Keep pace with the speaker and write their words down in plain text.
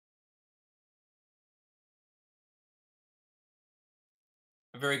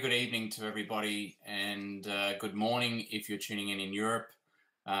very good evening to everybody, and good morning if you're tuning in Europe.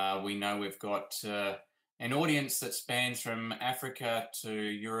 We know we've got an audience that spans from Africa to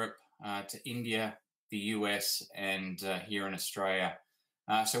Europe, to India, the US, and here in Australia.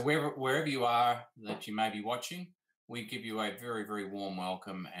 So wherever you are that you may be watching, we give you a very, very warm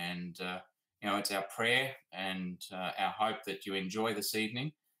welcome, and it's our prayer and our hope that you enjoy this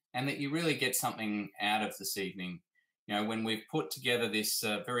evening and that you really get something out of this evening. When we've put together this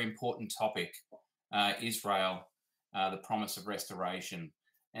very important topic, Israel, the promise of restoration.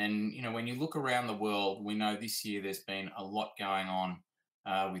 And, when you look around the world, we know this year there's been a lot going on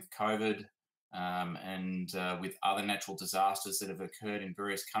with COVID and with other natural disasters that have occurred in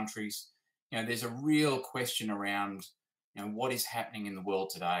various countries. There's a real question around, what is happening in the world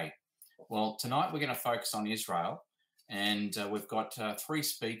today? Well, tonight we're going to focus on Israel, and we've got three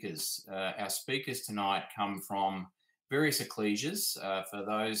speakers. Our speakers tonight come from various ecclesias. For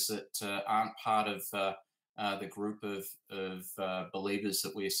those that aren't part of the group of believers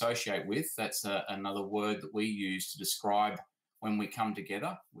that we associate with, that's another word that we use to describe when we come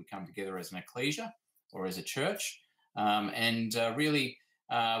together. We come together as an ecclesia or as a church. Really,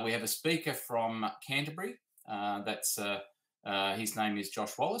 we have a speaker from Canterbury. His name is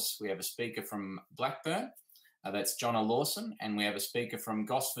Josh Wallace. We have a speaker from Blackburn. That's John Lawson. And we have a speaker from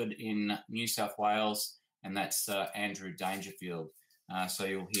Gosford in New South Wales, and that's Andrew Dangerfield. So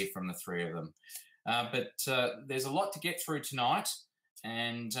you'll hear from the three of them. But there's a lot to get through tonight,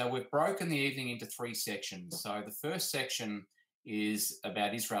 and we've broken the evening into three sections. So the first section is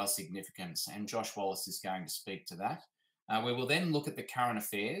about Israel's significance, and Josh Wallace is going to speak to that. We will then look at the current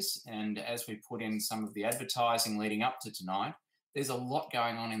affairs, and as we put in some of the advertising leading up to tonight, there's a lot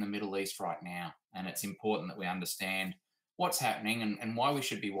going on in the Middle East right now, and it's important that we understand what's happening and why we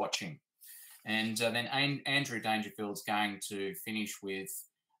should be watching. And then Andrew Dangerfield's going to finish with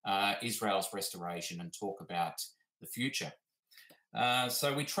Israel's restoration and talk about the future.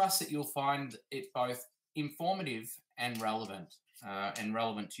 So we trust that you'll find it both informative and relevant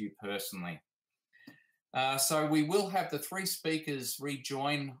to you personally. So we will have the three speakers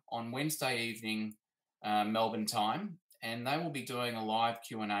rejoin on Wednesday evening, Melbourne time, and they will be doing a live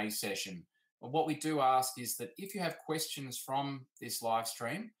Q&A session. But what we do ask is that if you have questions from this live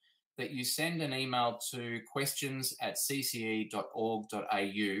stream, that you send an email to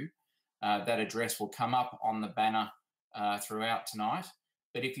questions@cce.org.au. That address will come up on the banner throughout tonight.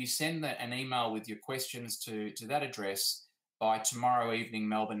 But if you send an email with your questions to that address by tomorrow evening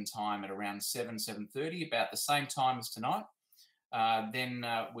Melbourne time at around 7:30, about the same time as tonight, then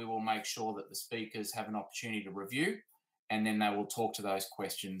we will make sure that the speakers have an opportunity to review, and then they will talk to those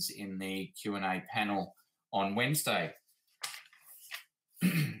questions in the Q&A panel on Wednesday.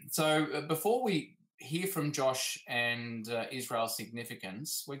 So before we hear from Josh and Israel's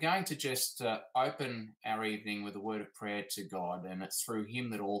significance, we're going to just open our evening with a word of prayer to God, and it's through him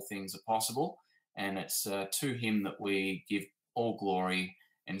that all things are possible, and it's to him that we give all glory.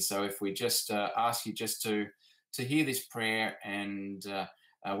 And so if we just ask you just to hear this prayer, and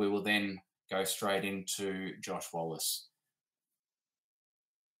we will then go straight into Josh Wallace.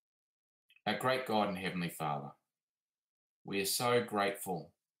 Our great God and Heavenly Father, we are so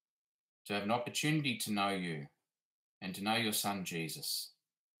grateful to have an opportunity to know you and to know your Son, Jesus.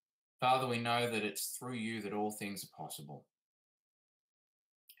 Father, we know that it's through you that all things are possible.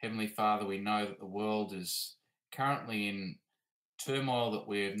 Heavenly Father, we know that the world is currently in turmoil that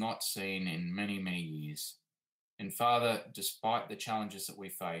we have not seen in many, many years. And Father, despite the challenges that we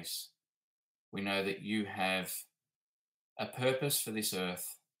face, we know that you have a purpose for this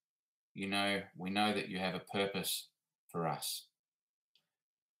earth. We know that you have a purpose for us.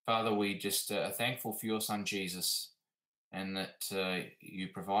 Father, we just are thankful for your Son, Jesus, and that you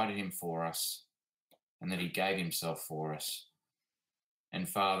provided him for us and that he gave himself for us. And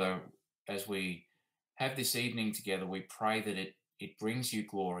Father, as we have this evening together, we pray that it brings you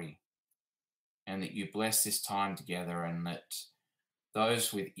glory, and that you bless this time together, and that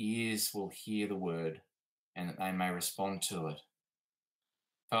those with ears will hear the word and that they may respond to it.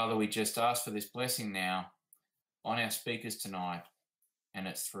 Father, we just ask for this blessing now on our speakers tonight, and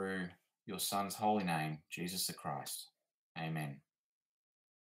it's through your Son's holy name, Jesus the Christ. Amen.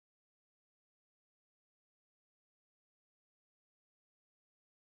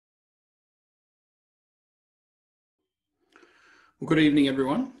 Well, good evening,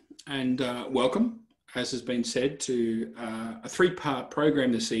 everyone, and welcome, as has been said, to a three-part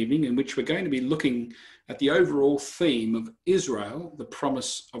program this evening in which we're going to be looking at the overall theme of Israel, the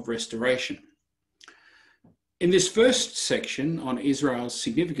promise of restoration. In this first section on Israel's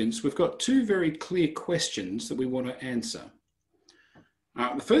significance, we've got two very clear questions that we want to answer.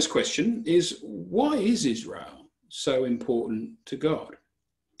 The first question is, why is Israel so important to God?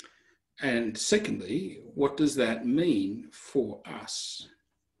 And secondly, what does that mean for us?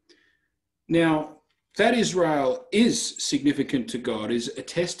 Now, that Israel is significant to God is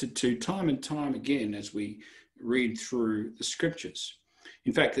attested to time and time again as we read through the scriptures.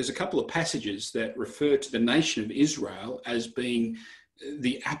 In fact, there's a couple of passages that refer to the nation of Israel as being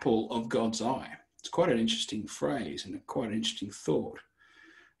the apple of God's eye. It's quite an interesting phrase and quite an interesting thought.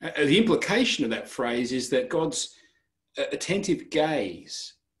 The implication of that phrase is that God's attentive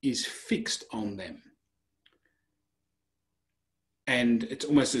gaze is fixed on them. And it's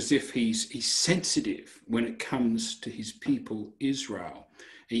almost as if he's sensitive when it comes to his people, Israel.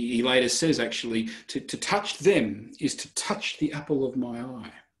 He later says, actually, to touch them is to touch the apple of my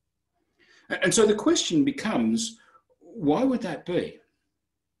eye. And so the question becomes, why would that be?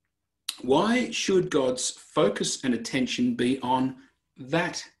 Why should God's focus and attention be on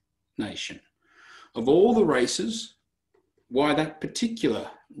that nation? Of all the races, why that particular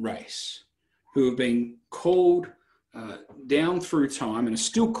race who have been called down through time and are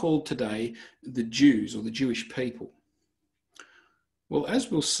still called today the Jews or the Jewish people? Well,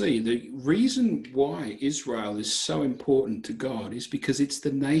 as we'll see, the reason why Israel is so important to God is because it's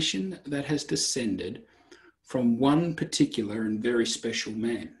the nation that has descended from one particular and very special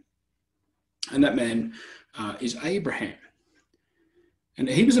man. And that man is Abraham. And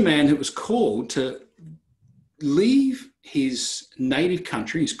he was a man who was called to leave his native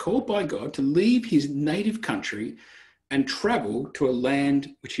country. He's called by God to leave his native country and travel to a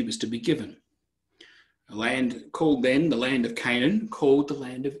land which he was to be given. A land called then the land of Canaan, called the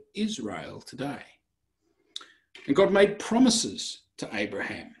land of Israel today. And God made promises to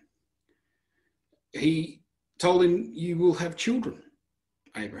Abraham. He told him, you will have children,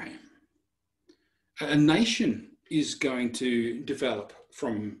 Abraham. A nation is going to develop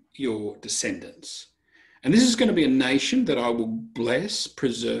from your descendants. And this is going to be a nation that I will bless,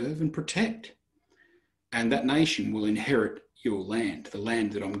 preserve, and protect. And that nation will inherit your land, the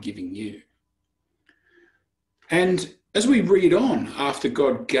land that I'm giving you. And as we read on, after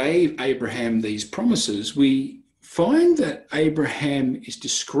God gave Abraham these promises, we find that Abraham is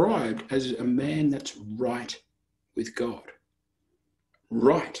described as a man that's right with God.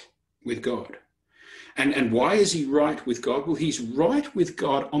 Right with God. And why is he right with God? Well, he's right with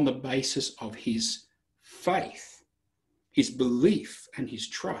God on the basis of his faith, his belief, and his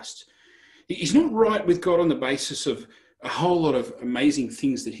trust. He's not right with God on the basis of a whole lot of amazing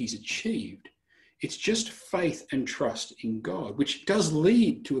things that he's achieved. It's just faith and trust in God, which does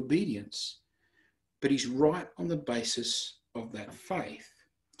lead to obedience. But he's right on the basis of that faith,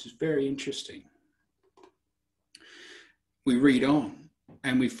 which is very interesting. We read on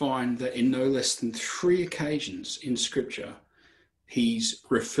and we find that in no less than 3 occasions in Scripture, he's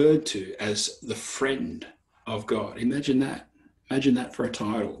referred to as the friend of God. Imagine that. Imagine that for a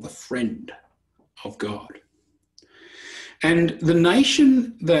title, the friend of God. And the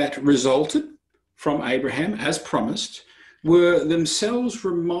nation that resulted from Abraham, as promised, were themselves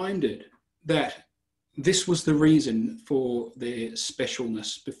reminded that this was the reason for their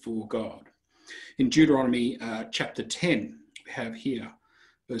specialness before God. In Deuteronomy chapter 10, we have here,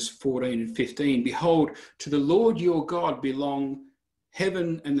 verse 14 and 15, behold, to the Lord your God belong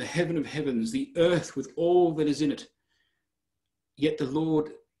heaven and the heaven of heavens, the earth with all that is in it. Yet the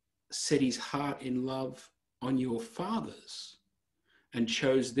Lord set his heart in love on your fathers and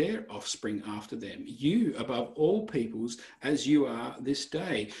chose their offspring after them, you above all peoples as you are this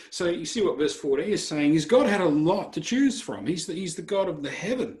day. So you see what verse 14 is saying is God had a lot to choose from. He's the God of the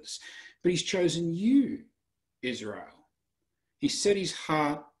heavens, but he's chosen you, Israel. He set his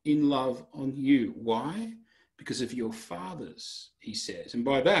heart in love on you. Why? Because of your fathers, he says. And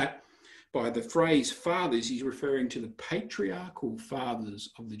by that, by the phrase fathers, he's referring to the patriarchal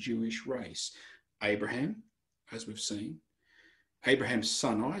fathers of the Jewish race. Abraham, as we've seen, Abraham's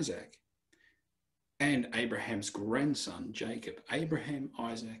son Isaac, and Abraham's grandson Jacob. Abraham,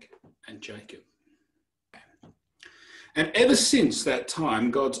 Isaac, and Jacob. And ever since that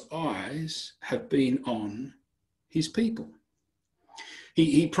time, God's eyes have been on his people.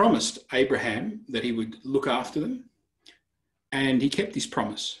 He promised Abraham that he would look after them, and he kept his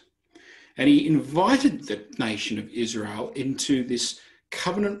promise. And he invited the nation of Israel into this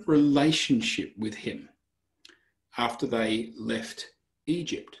covenant relationship with him after they left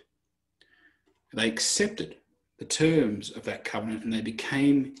Egypt. They accepted the terms of that covenant and they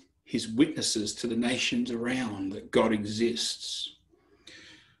became his witnesses to the nations around that God exists.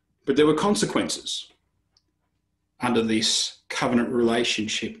 But there were consequences under this covenant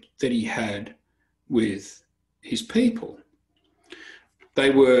relationship that he had with his people. They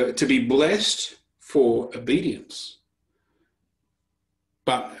were to be blessed for obedience,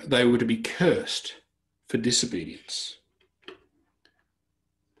 but they were to be cursed for disobedience.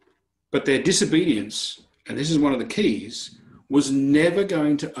 But their disobedience, and this is one of the keys, was never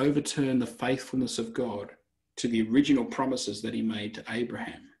going to overturn the faithfulness of God to the original promises that he made to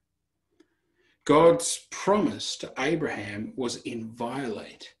Abraham. God's promise to Abraham was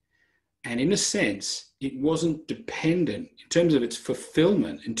inviolate. And in a sense, it wasn't dependent in terms of its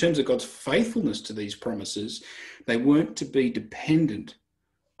fulfillment, in terms of God's faithfulness to these promises. They weren't to be dependent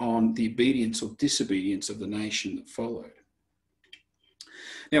on the obedience or disobedience of the nation that followed.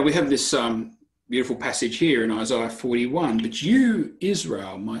 Now we have this beautiful passage here in Isaiah 41. But you,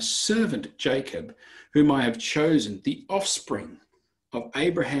 Israel, my servant Jacob, whom I have chosen, the offspring of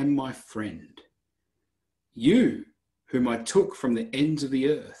Abraham, my friend, you, whom I took from the ends of the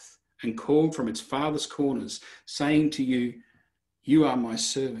earth and called from its farthest corners, saying to you, you are my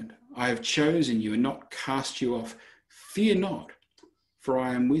servant. I have chosen you and not cast you off. Fear not, for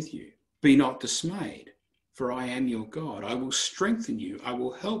I am with you. Be not dismayed, for I am your God. I will strengthen you. I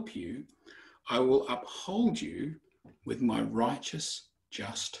will help you. I will uphold you with my righteous,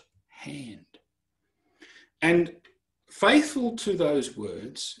 just hand. And faithful to those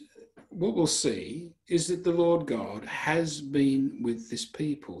words, what we'll see is that the Lord God has been with this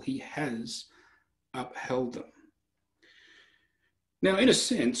people. He has upheld them. Now, in a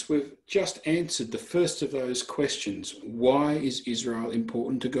sense, we've just answered the first of those questions. Why is Israel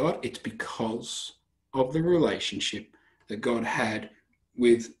important to God? It's because of the relationship that God had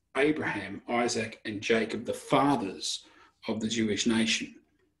with Abraham, Isaac, and Jacob, the fathers of the Jewish nation.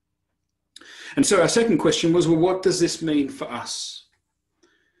 And so our second question was, well, what does this mean for us?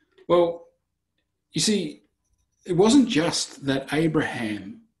 Well, you see, it wasn't just that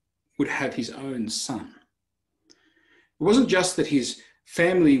Abraham would have his own son. It wasn't just that his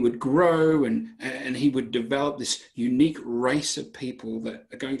family would grow and he would develop this unique race of people that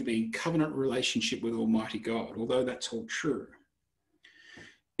are going to be in covenant relationship with Almighty God, although that's all true.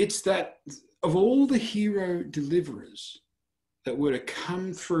 It's that of all the hero deliverers that were to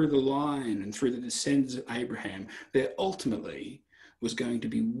come through the line and through the descendants of Abraham, there ultimately was going to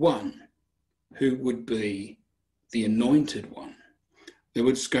be one who would be the anointed one. There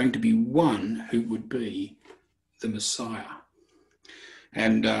was going to be one who would be the Messiah.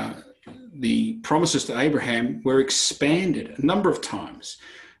 And the promises to Abraham were expanded a number of times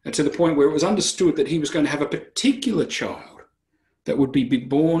to the point where it was understood that he was going to have a particular child that would be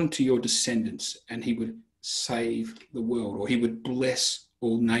born to your descendants, and he would save the world, or he would bless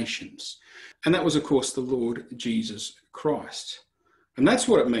all nations. And that was, of course, the Lord Jesus Christ. And that's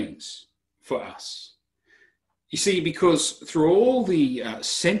what it means for us. You see, because through all the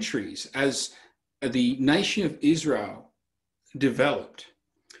centuries, as the nation of Israel developed,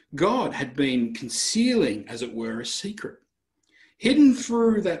 God had been concealing, as it were, a secret. Hidden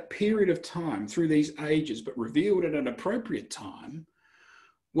through that period of time, through these ages, but revealed at an appropriate time,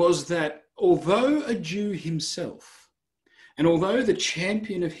 was that although a Jew himself, and although the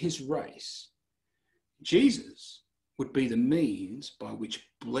champion of his race, Jesus would be the means by which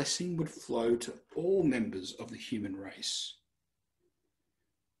blessing would flow to all members of the human race.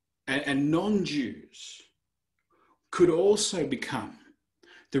 And non-Jews could also become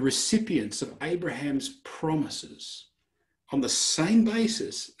the recipients of Abraham's promises on the same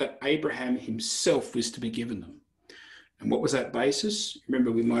basis that Abraham himself was to be given them. And what was that basis?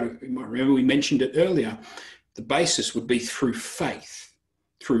 Remember, we might remember we mentioned it earlier. The basis would be through faith,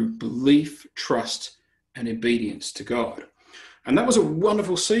 through belief, trust, and obedience to God. And that was a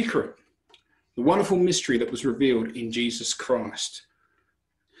wonderful secret, the wonderful mystery that was revealed in Jesus Christ.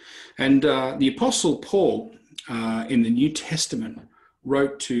 And the Apostle Paul in the New Testament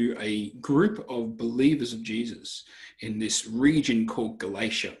wrote to a group of believers of Jesus in this region called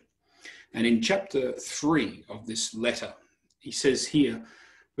Galatia. And in chapter 3 of this letter, he says here,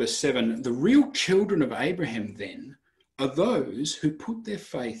 verse 7, the real children of Abraham then are those who put their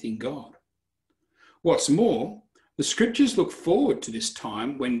faith in God. What's more, the scriptures look forward to this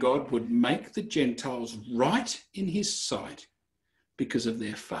time when God would make the Gentiles right in his sight because of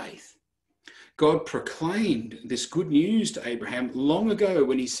their faith. God proclaimed this good news to Abraham long ago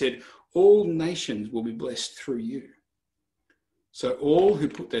when he said, all nations will be blessed through you. So all who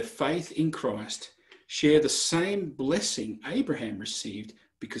put their faith in Christ share the same blessing Abraham received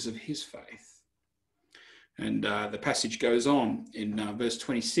because of his faith. And the passage goes on in verse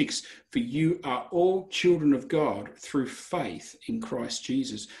 26, for you are all children of God through faith in Christ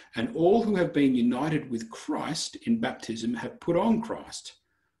Jesus, and all who have been united with Christ in baptism have put on Christ,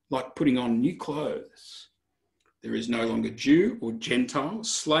 like putting on new clothes. There is no longer Jew or Gentile,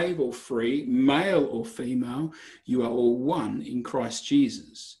 slave or free, male or female. You are all one in Christ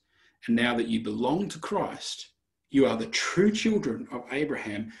Jesus. And now that you belong to Christ, you are the true children of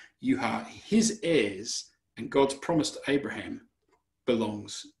Abraham. You are his heirs, and God's promise to Abraham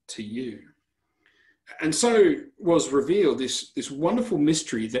belongs to you. And so was revealed this wonderful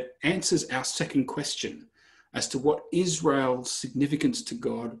mystery that answers our second question as to what Israel's significance to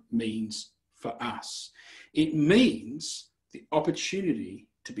God means for us. It means the opportunity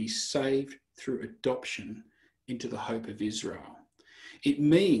to be saved through adoption into the hope of Israel. It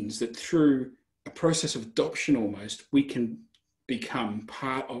means that through a process of adoption almost, we can become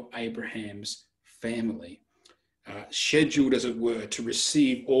part of Abraham's family, scheduled, as it were, to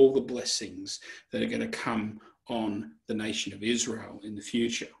receive all the blessings that are going to come on the nation of Israel in the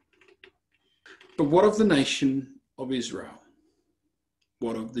future. But what of the nation of Israel?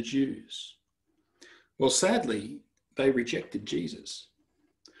 What of the Jews? Well, sadly, they rejected Jesus.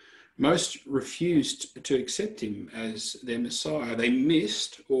 Most refused to accept him as their Messiah. They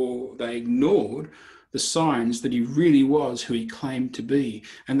missed or they ignored the signs that he really was who he claimed to be,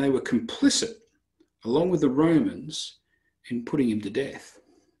 and they were complicit, along with the Romans, in putting him to death.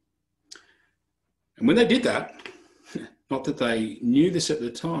 And when they did that, not that they knew this at the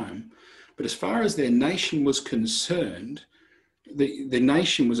time, but as far as their nation was concerned, the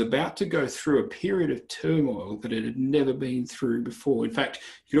nation was about to go through a period of turmoil that it had never been through before. In fact,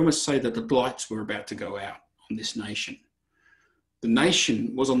 you could almost say that the lights were about to go out on this nation. The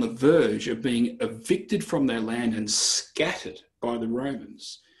nation was on the verge of being evicted from their land and scattered by the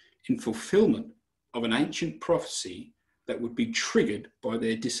Romans in fulfillment of an ancient prophecy that would be triggered by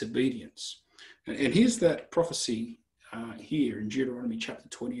their disobedience. And here's that prophecy here in Deuteronomy chapter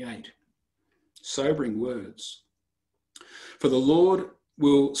 28. Sobering words. For the Lord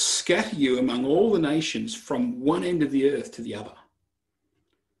will scatter you among all the nations from one end of the earth to the other.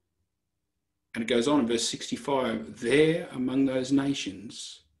 And it goes on in verse 65, there among those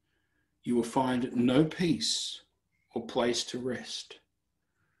nations you will find no peace or place to rest.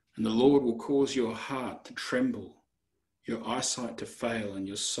 And the Lord will cause your heart to tremble, your eyesight to fail, and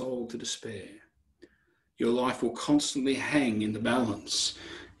your soul to despair. Your life will constantly hang in the balance.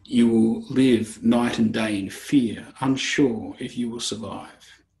 You will live night and day in fear, unsure if you will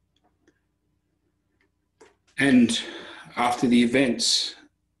survive. And after the events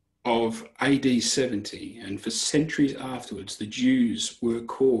of AD 70, and for centuries afterwards, the Jews were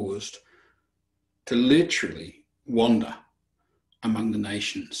caused to literally wander among the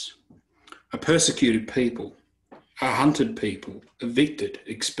nations. A persecuted people, a hunted people, evicted,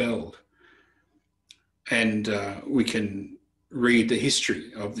 expelled. And we can read the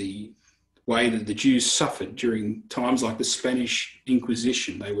history of the way that the Jews suffered during times like the Spanish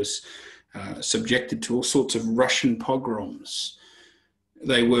Inquisition. They were subjected to all sorts of Russian pogroms.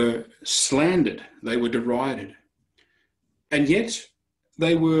 They were slandered. They were derided. And yet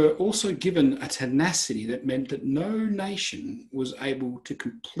they were also given a tenacity that meant that no nation was able to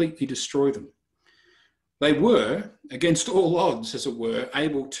completely destroy them. They were, against all odds, as it were,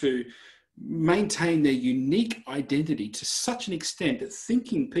 able to maintain their unique identity to such an extent that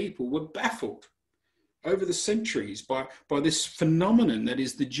thinking people were baffled over the centuries by this phenomenon that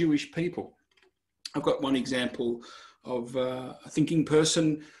is the Jewish people. I've got one example of a thinking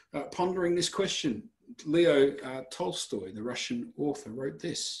person pondering this question. Leo Tolstoy, the Russian author, wrote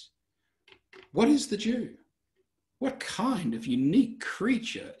this: what is the Jew? What kind of unique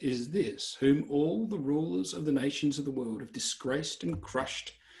creature is this, whom all the rulers of the nations of the world have disgraced and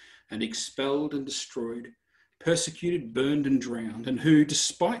crushed and expelled and destroyed, persecuted, burned and drowned, and who,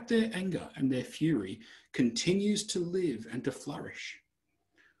 despite their anger and their fury, continues to live and to flourish?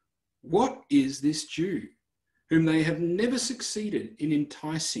 What is this Jew, whom they have never succeeded in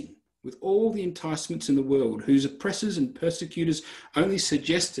enticing with all the enticements in the world, whose oppressors and persecutors only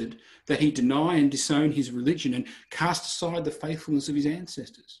suggested that he deny and disown his religion and cast aside the faithfulness of his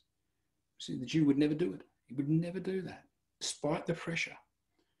ancestors? See, the Jew would never do it. He would never do that, despite the pressure.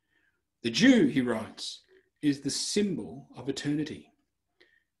 The Jew, he writes, is the symbol of eternity.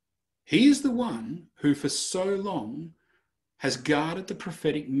 He is the one who for so long has guarded the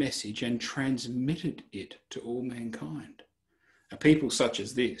prophetic message and transmitted it to all mankind. A people such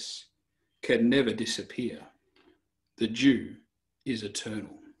as this can never disappear. The Jew is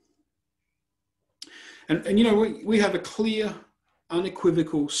eternal. And you know, we have a clear,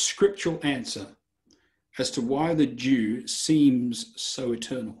 unequivocal scriptural answer as to why the Jew seems so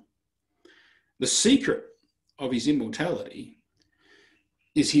eternal. The secret of his immortality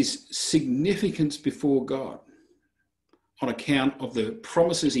is his significance before God. on account of the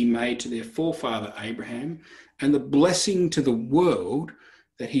promises he made to their forefather Abraham and the blessing to the world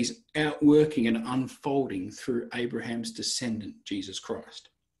that he's outworking and unfolding through Abraham's descendant, Jesus Christ.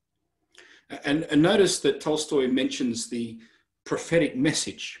 And notice that Tolstoy mentions the prophetic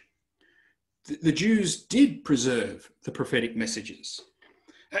message. The Jews did preserve the prophetic messages,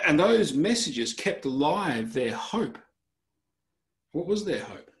 and those messages kept alive their hope. What was their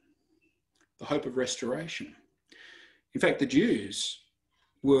hope? The hope of restoration. In fact, the Jews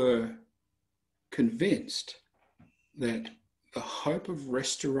were convinced that the hope of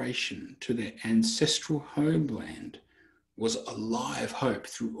restoration to their ancestral homeland was a live hope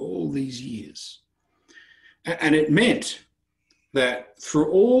through all these years. And it meant that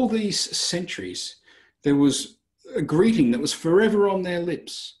through all these centuries, there was a greeting that was forever on their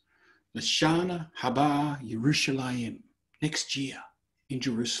lips. Lashana Haba Yerushalayim, next year in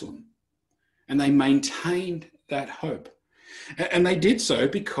Jerusalem. And they maintained that hope. And they did so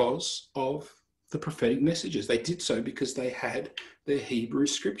because of the prophetic messages. They did so because they had their Hebrew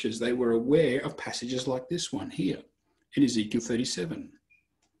scriptures. They were aware of passages like this one here in Ezekiel 37.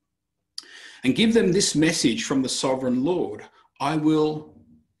 And give them this message from the sovereign Lord: I will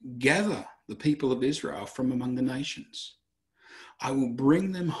gather the people of Israel from among the nations. I will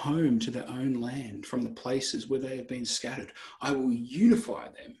bring them home to their own land from the places where they have been scattered. I will unify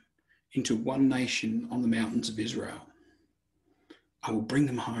them into one nation on the mountains of Israel. I will bring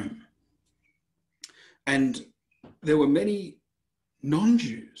them home. And there were many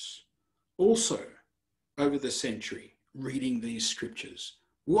non-Jews also over the century reading these scriptures,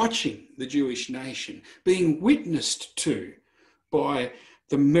 watching the Jewish nation, being witnessed to by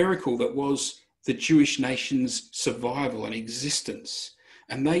the miracle that was the Jewish nation's survival and existence.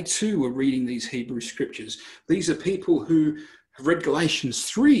 And they too were reading these Hebrew scriptures. These are people who have read Galatians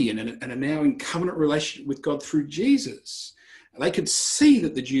 3 and are now in covenant relationship with God through Jesus. They could see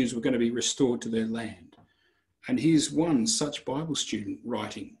that the Jews were going to be restored to their land. And here's one such Bible student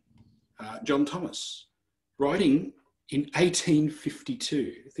writing, John Thomas, writing in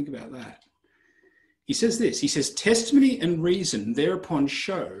 1852. Think about that. He says this, he says, testimony and reason thereupon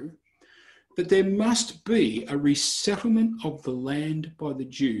show that there must be a resettlement of the land by the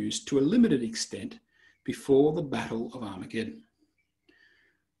Jews to a limited extent before the Battle of Armageddon,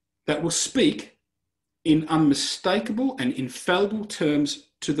 that will speak in unmistakable and infallible terms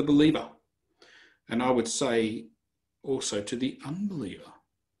to the believer, and I would say also to the unbeliever.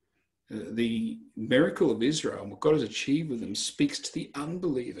 The miracle of Israel, what God has achieved with them, speaks to the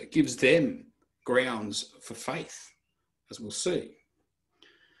unbeliever, gives them grounds for faith, as we'll see.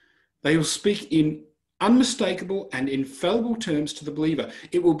 They will speak in unmistakable and infallible terms to the believer.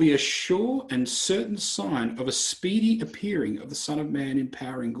 It will be a sure and certain sign of a speedy appearing of the Son of Man in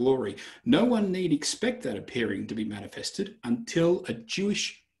power and glory. No one need expect that appearing to be manifested until a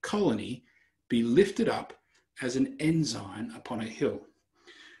Jewish colony be lifted up as an ensign upon a hill.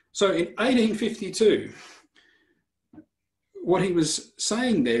 So in 1852, what he was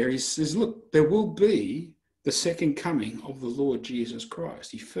saying there is, look, there will be the second coming of the Lord Jesus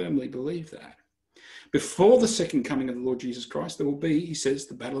Christ. He firmly believed that. Before the second coming of the Lord Jesus Christ, there will be, he says,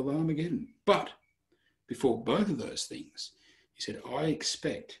 the Battle of Armageddon. But before both of those things, he said, I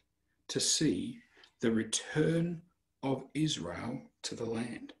expect to see the return of Israel to the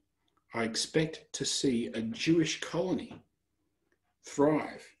land. I expect to see a Jewish colony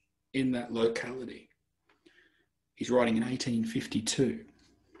thrive in that locality. He's writing in 1852.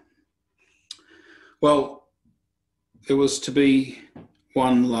 Well, there was to be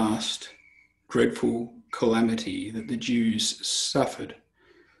one last dreadful calamity that the Jews suffered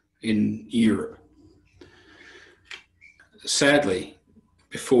in Europe. Sadly,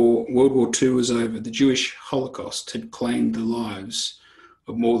 before World War II was over, the Jewish Holocaust had claimed the lives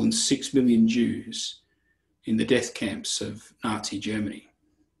of more than 6 million Jews in the death camps of Nazi Germany.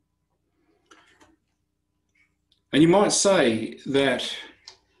 And you might say that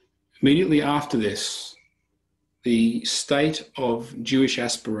immediately after this, the state of Jewish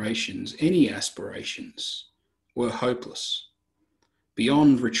aspirations, any aspirations, were hopeless,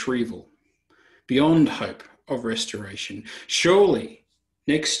 beyond retrieval, beyond hope of restoration. Surely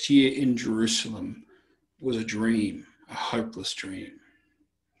next year in Jerusalem was a dream, a hopeless dream.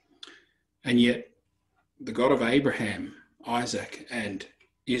 And yet the God of Abraham, Isaac, and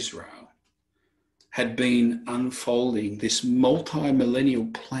Israel had been unfolding this multi-millennial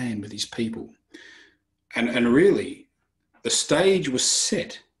plan with his people. And really, the stage was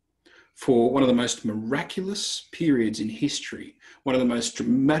set for one of the most miraculous periods in history, one of the most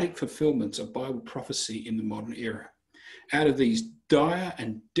dramatic fulfillments of Bible prophecy in the modern era. Out of these dire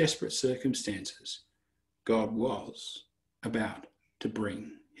and desperate circumstances, God was about to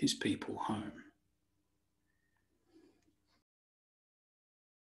bring his people home.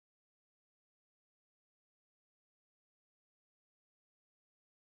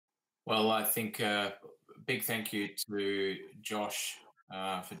 Well, I think a big thank you to Josh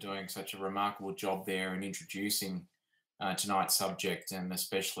for doing such a remarkable job there in introducing tonight's subject, and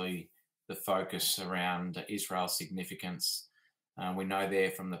especially the focus around Israel's significance. We know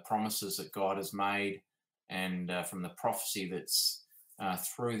there from the promises that God has made and from the prophecy that's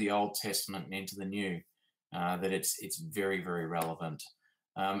through the Old Testament and into the New, that it's very, very relevant.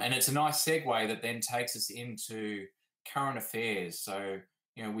 And it's a nice segue that then takes us into current affairs. So,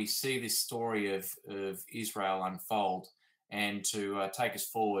 we see this story of Israel unfold, and to take us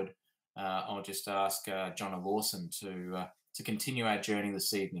forward, I'll just ask John Lawson to continue our journey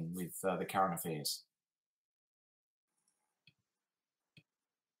this evening with the current affairs.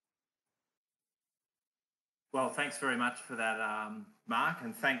 Well, thanks very much for that, Mark,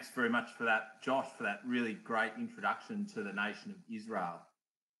 and thanks very much for that, Josh, for that really great introduction to the nation of Israel.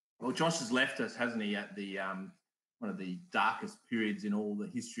 Well, Josh has left us, hasn't he, at the one of the darkest periods in all the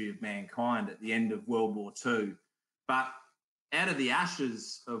history of mankind at the end of World War II. But out of the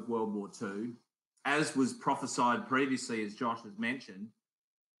ashes of World War II, as was prophesied previously, as Josh has mentioned,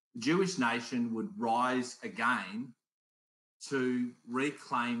 the Jewish nation would rise again to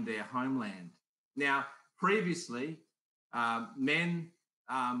reclaim their homeland. Now, previously, men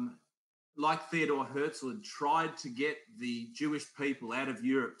like Theodore Herzl had tried to get the Jewish people out of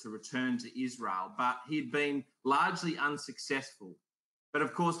Europe to return to Israel, but he'd been largely unsuccessful. But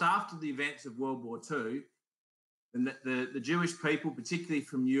of course, after the events of World War II, the Jewish people, particularly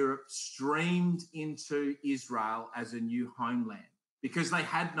from Europe, streamed into Israel as a new homeland because they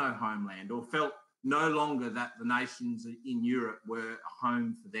had no homeland or felt no longer that the nations in Europe were a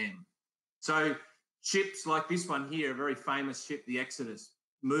home for them. So ships like this one here, a very famous ship, the Exodus,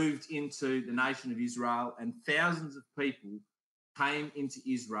 moved into the nation of Israel, and thousands of people came into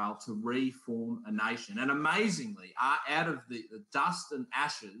Israel to reform a nation. And amazingly, out of the dust and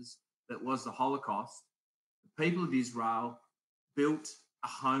ashes that was the Holocaust, the people of Israel built a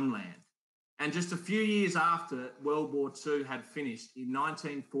homeland. And just a few years after World War II had finished, in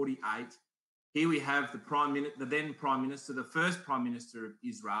 1948, here we have the then Prime Minister, the first Prime Minister of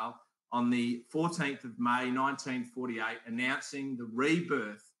Israel, on the 14th of May, 1948, announcing the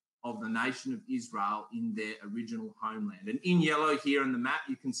rebirth of the nation of Israel in their original homeland. And in yellow here on the map,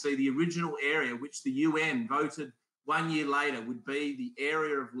 you can see the original area which the UN voted 1 year later would be the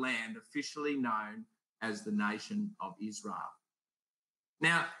area of land officially known as the nation of Israel.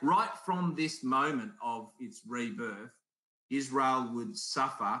 Now, right from this moment of its rebirth, Israel would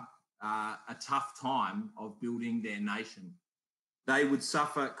suffer a tough time of building their nation. They would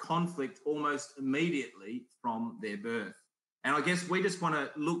suffer conflict almost immediately from their birth. And I guess we just want to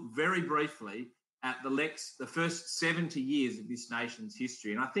look very briefly at the first 70 years of this nation's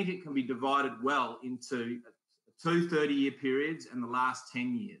history. And I think it can be divided well into two 30-year periods and the last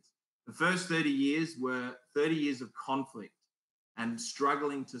 10 years. The first 30 years were 30 years of conflict and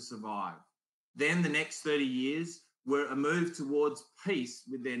struggling to survive. Then the next 30 years were a move towards peace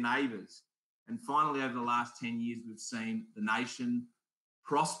with their neighbours. And finally, over the last 10 years, we've seen the nation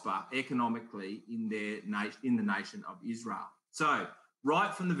prosper economically in the nation of Israel. So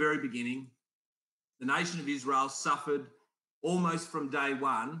right from the very beginning, the nation of Israel suffered almost from day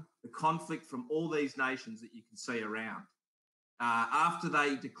one the conflict from all these nations that you can see around. After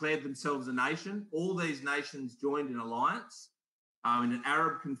they declared themselves a nation, all these nations joined an alliance in an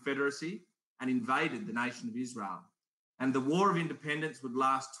Arab confederacy and invaded the nation of Israel. And the War of Independence would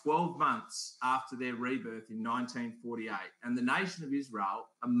last 12 months after their rebirth in 1948. And the nation of Israel,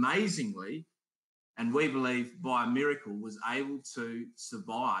 amazingly, and we believe by a miracle, was able to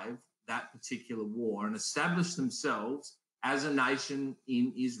survive that particular war and establish themselves as a nation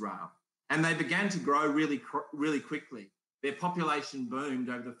in Israel. And they began to grow really, really quickly. Their population boomed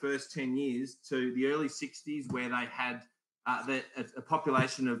over the first 10 years to the early 60s, where they had a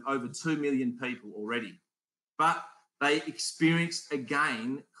population of over 2 million people already. But they experienced,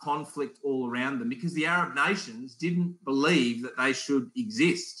 again, conflict all around them because the Arab nations didn't believe that they should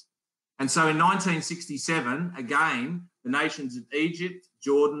exist. And so in 1967, again, the nations of Egypt,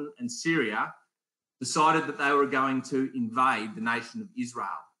 Jordan, and Syria decided that they were going to invade the nation of Israel.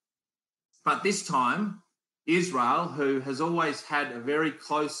 But this time, Israel, who has always had a very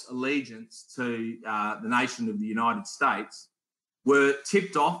close allegiance to the nation of the United States, were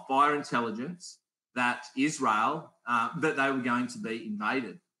tipped off by intelligence that that they were going to be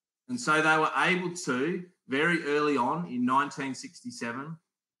invaded. And so they were able to, very early on in 1967,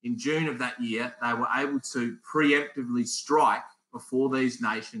 in June of that year, they were able to preemptively strike before these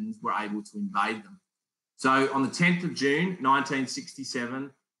nations were able to invade them. So on the 10th of June,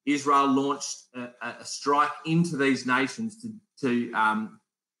 1967, Israel launched a strike into these nations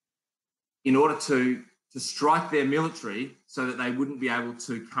in order to strike their military so that they wouldn't be able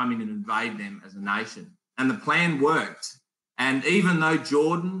to come in and invade them as a nation. And the plan worked. And even though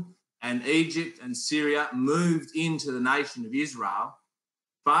Jordan and Egypt and Syria moved into the nation of Israel,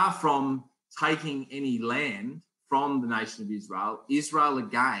 far from taking any land from the nation of Israel, Israel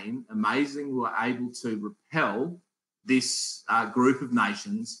again, amazingly, were able to repel this group of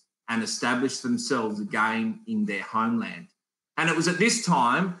nations and establish themselves again in their homeland. And it was at this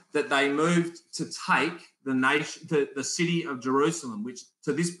time that they moved to take the city of Jerusalem, which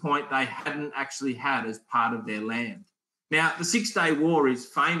to this point they hadn't actually had as part of their land. Now, the Six-Day War is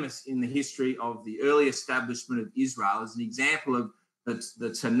famous in the history of the early establishment of Israel as an example of the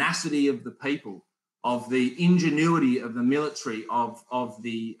tenacity of the people, of the ingenuity of the military of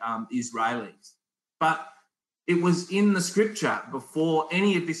the Israelis. But it was in the scripture before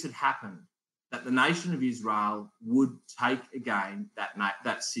any of this had happened that the nation of Israel would take again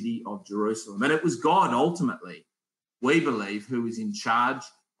that city of Jerusalem. And it was God ultimately, we believe, who was in charge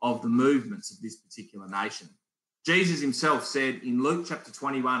of the movements of this particular nation. Jesus himself said in Luke chapter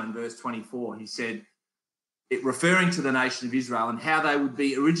 21 and verse 24, he said, referring to the nation of Israel and how they would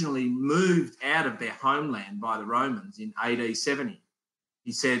be originally moved out of their homeland by the Romans in AD 70.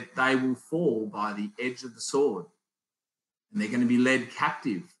 He said, they will fall by the edge of the sword and they're going to be led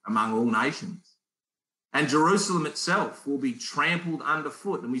captive among all nations. And Jerusalem itself will be trampled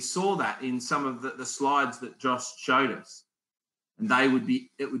underfoot. And we saw that in some of the slides that Josh showed us. And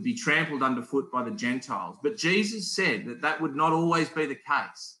it would be trampled underfoot by the Gentiles. But Jesus said that would not always be the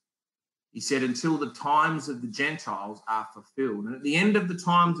case. He said, until the times of the Gentiles are fulfilled. And at the end of the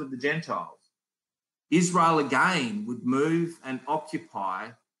times of the Gentiles, Israel again would move and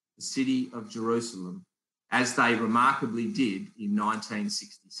occupy the city of Jerusalem, as they remarkably did in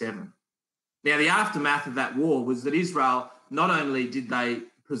 1967. Now, the aftermath of that war was that Israel, not only did they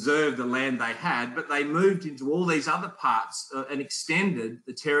preserve the land they had, but they moved into all these other parts and extended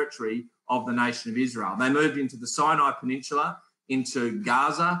the territory of the nation of Israel. They moved into the Sinai Peninsula, into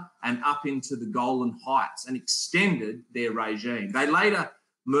Gaza, and up into the Golan Heights, and extended their regime. They later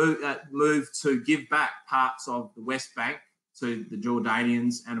moved to give back parts of the West Bank to the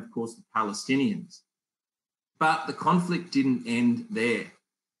Jordanians and, of course, the Palestinians. But the conflict didn't end there.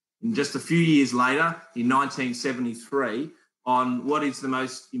 And just a few years later, in 1973, on what is the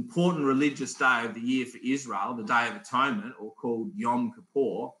most important religious day of the year for Israel, the Day of Atonement, or called Yom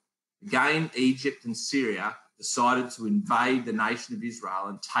Kippur, again, Egypt and Syria decided to invade the nation of Israel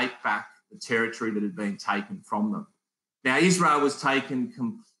and take back the territory that had been taken from them. Now, Israel was taken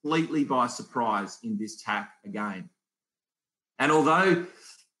completely by surprise in this attack again. And although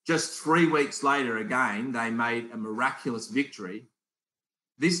just 3 weeks later, again, they made a miraculous victory,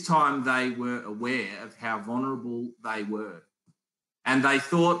 this time they were aware of how vulnerable they were. And they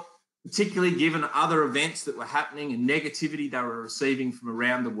thought, particularly given other events that were happening and negativity they were receiving from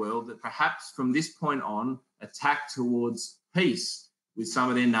around the world, that perhaps from this point on, attack towards peace with some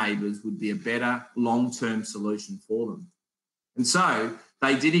of their neighbours would be a better long-term solution for them. And so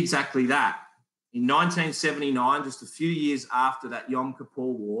they did exactly that. In 1979, just a few years after that Yom Kippur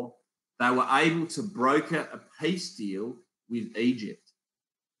War, they were able to broker a peace deal with Egypt.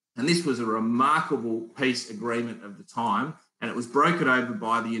 And this was a remarkable peace agreement of the time, and it was brokered over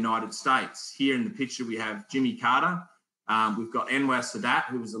by the United States. Here in the picture, we have Jimmy Carter. We've got Anwar Sadat,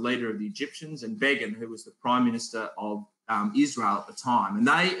 who was the leader of the Egyptians, and Begin, who was the Prime Minister of Israel at the time. And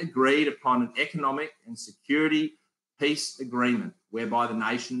they agreed upon an economic and security peace agreement whereby the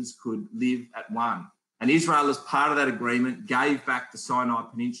nations could live at one. And Israel, as part of that agreement, gave back the Sinai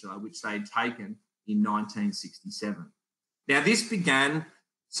Peninsula, which they had taken in 1967. Now, this began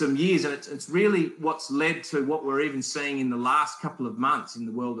some years, and it's really what's led to what we're even seeing in the last couple of months in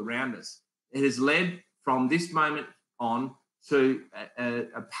the world around us. It has led from this moment on to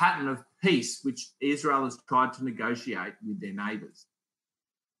a pattern of peace which Israel has tried to negotiate with their neighbours.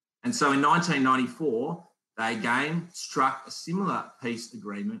 And so in 1994, they again struck a similar peace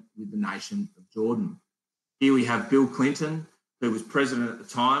agreement with the nation of Jordan. Here we have Bill Clinton, who was president at the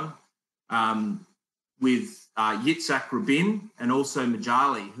time, with Yitzhak Rabin, and also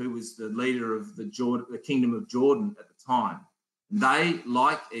Majali, who was the leader of the Kingdom of Jordan at the time. They,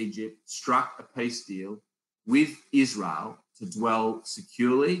 like Egypt, struck a peace deal with Israel to dwell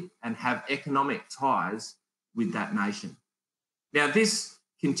securely and have economic ties with that nation. Now, this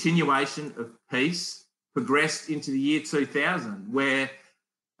continuation of peace progressed into the year 2000, where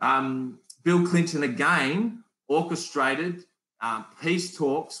Bill Clinton again orchestrated peace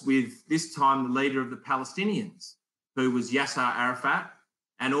talks with, this time, the leader of the Palestinians, who was Yasser Arafat,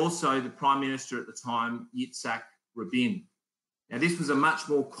 and also the Prime Minister at the time, Yitzhak Rabin. Now, this was a much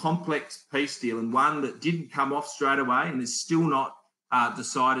more complex peace deal, and one that didn't come off straight away and is still not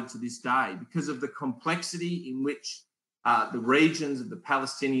decided to this day, because of the complexity in which the regions of the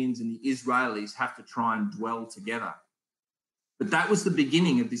Palestinians and the Israelis have to try and dwell together. But that was the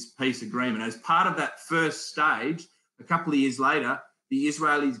beginning of this peace agreement. As part of that first stage, a couple of years later, the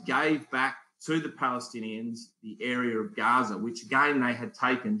Israelis gave back to the Palestinians the area of Gaza, which again they had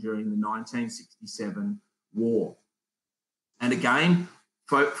taken during the 1967 war. And again,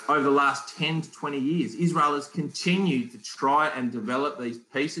 over the last 10 to 20 years, Israel has continued to try and develop these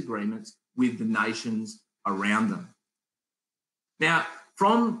peace agreements with the nations around them. Now,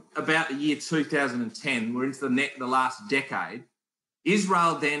 from about the year 2010, we're into the last decade,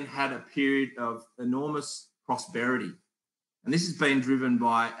 Israel then had a period of enormous prosperity. And this has been driven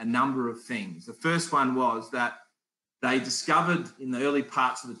by a number of things. The first one was that they discovered in the early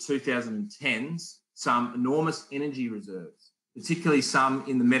parts of the 2010s some enormous energy reserves, particularly some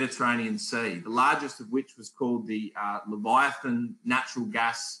in the Mediterranean Sea, the largest of which was called the Leviathan natural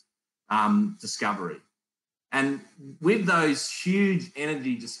gas discovery. And with those huge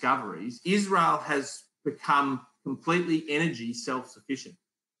energy discoveries, Israel has become completely energy self-sufficient.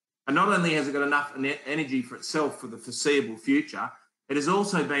 And not only has it got enough energy for itself for the foreseeable future, it has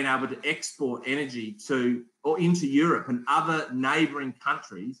also been able to export energy to or into Europe and other neighbouring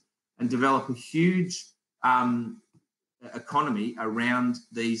countries and develop a huge economy around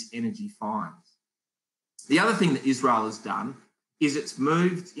these energy finds. The other thing that Israel has done is it's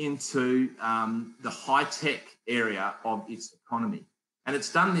moved into the high-tech area of its economy. And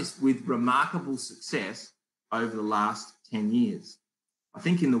it's done this with remarkable success over the last 10 years. I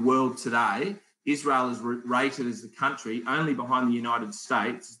think in the world today, Israel is rated as the country, only behind the United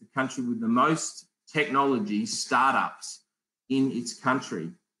States, as the country with the most technology startups in its country.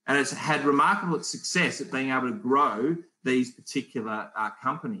 And it's had remarkable success at being able to grow these particular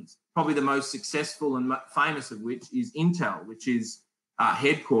companies. Probably the most successful and famous of which is Intel, which is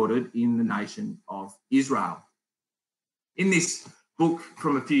headquartered in the nation of Israel. In this book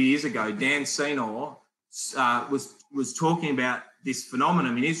from a few years ago, Dan Senor was talking about this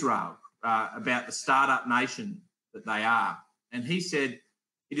phenomenon in Israel, about the startup nation that they are. And he said,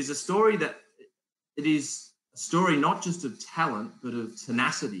 it is a story not just of talent, but of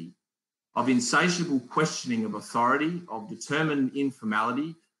tenacity, of insatiable questioning of authority, of determined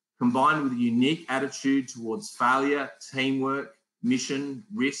informality, combined with a unique attitude towards failure, teamwork, mission,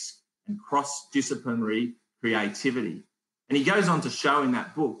 risk, and cross-disciplinary creativity. And he goes on to show in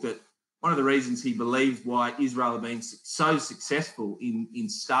that book that one of the reasons he believes why Israel have been so successful in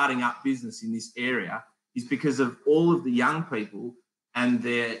starting up business in this area is because of all of the young people and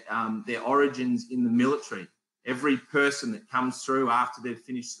their origins in the military. Every person that comes through after they've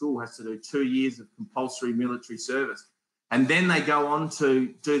finished school has to do 2 years of compulsory military service. And then they go on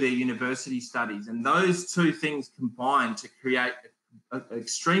to do their university studies. And those two things combine to create an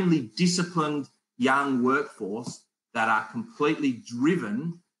extremely disciplined young workforce that are completely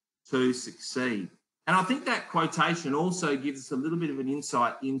driven to succeed. And I think that quotation also gives us a little bit of an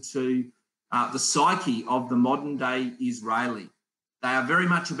insight into the psyche of the modern day Israeli. They are very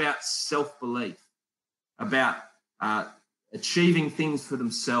much about self-belief, about achieving things for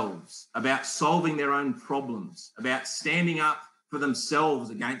themselves, about solving their own problems, about standing up for themselves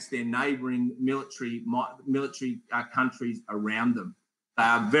against their neighbouring military countries around them. They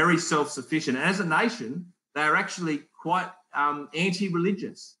are very self-sufficient. And as a nation, they are actually quite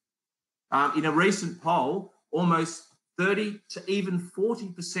anti-religious. In a recent poll, almost 30 to even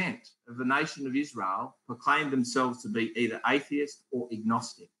 40% of the nation of Israel proclaimed themselves to be either atheist or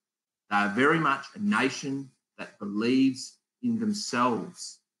agnostic. They are very much a nation that believes in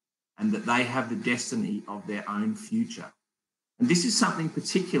themselves and that they have the destiny of their own future. And this is something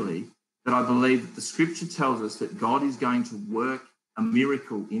particularly that I believe that the scripture tells us that God is going to work a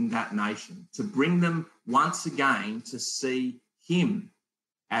miracle in that nation to bring them once again to see him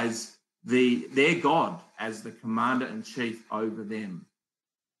as their God, as the commander-in-chief over them.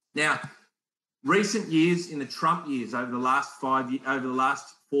 Now, recent years, in the Trump years, over the last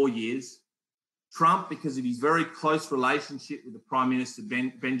 4 years, Trump, because of his very close relationship with the Prime Minister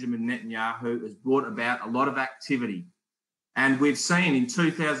Benjamin Netanyahu, has brought about a lot of activity. And we've seen in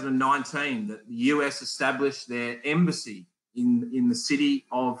 2019 that the US established their embassy in the city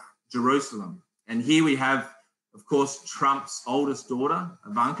of Jerusalem. And here we have, of course, Trump's oldest daughter,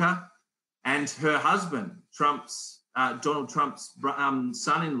 Ivanka, and her husband, Trump's Donald Trump's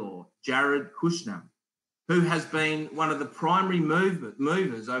son-in-law, Jared Kushner, who has been one of the primary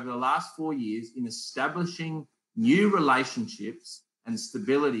movers over the last 4 years in establishing new relationships and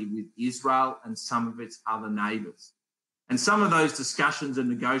stability with Israel and some of its other neighbours. And some of those discussions and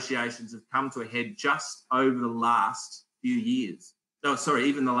negotiations have come to a head just over the last few years.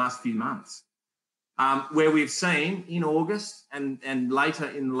 Even the last few months, where we've seen in August and later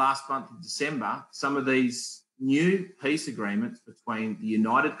in the last month of December, some of these new peace agreements between the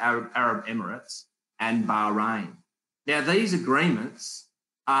United Arab Emirates and Bahrain. Now, these agreements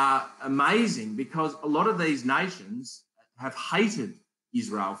are amazing because a lot of these nations have hated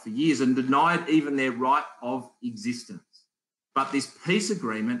Israel for years and denied even their right of existence. But this peace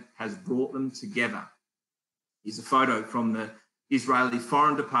agreement has brought them together. Here's a photo from the Israeli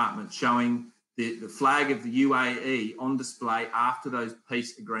Foreign Department showing the flag of the UAE on display after those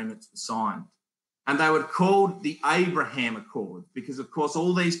peace agreements were signed. And they were called the Abraham Accord because, of course,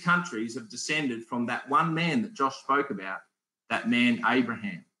 all these countries have descended from that one man that Josh spoke about, that man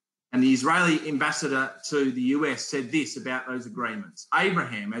Abraham. And the Israeli ambassador to the US said this about those agreements.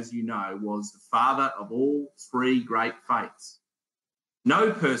 Abraham, as you know, was the father of all three great faiths.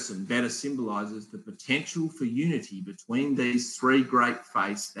 No person better symbolises the potential for unity between these three great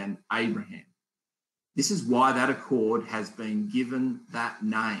faiths than Abraham. This is why that accord has been given that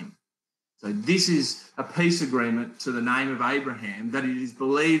name. So this is a peace agreement to the name of Abraham that it is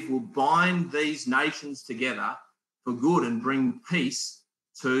believed will bind these nations together for good and bring peace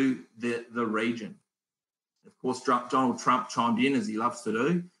to the region. Of course, Donald Trump chimed in, as he loves to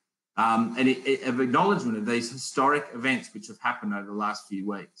do, and of acknowledgement of these historic events which have happened over the last few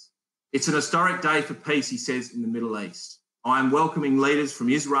weeks. It's an historic day for peace, he says, in the Middle East. I am welcoming leaders from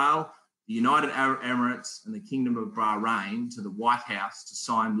Israel, the United Arab Emirates and the Kingdom of Bahrain to the White House to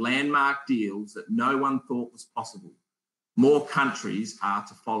sign landmark deals that no one thought was possible. More countries are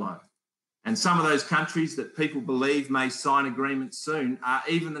to follow. And some of those countries that people believe may sign agreements soon are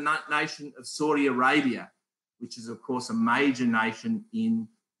even the nation of Saudi Arabia, which is, of course, a major nation in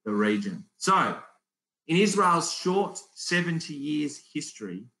the region. So, in Israel's short 70 years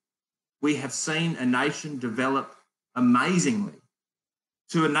history, we have seen a nation develop amazingly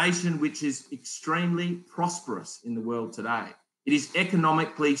to a nation which is extremely prosperous in the world today. It is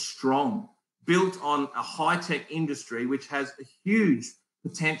economically strong, built on a high-tech industry which has a huge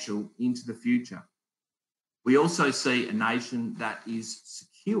potential into the future. We also see a nation that is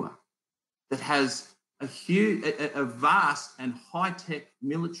secure, that has a vast and high-tech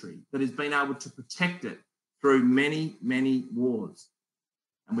military that has been able to protect it through many, many wars.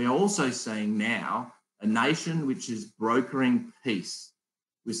 And we are also seeing now a nation which is brokering peace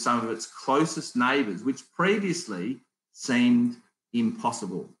with some of its closest neighbours, which previously seemed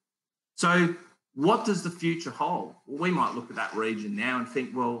impossible. So what does the future hold? Well, we might look at that region now and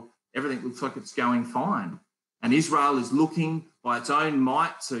think, well, everything looks like it's going fine. And Israel is looking by its own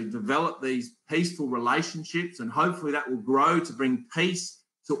might to develop these peaceful relationships, and hopefully that will grow to bring peace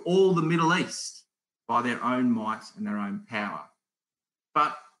to all the Middle East by their own might and their own power.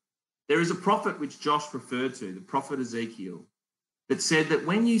 But there is a prophet which Josh referred to, the prophet Ezekiel, that said that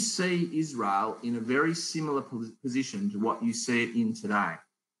when you see Israel in a very similar position to what you see it in today,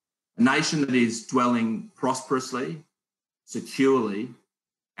 a nation that is dwelling prosperously, securely,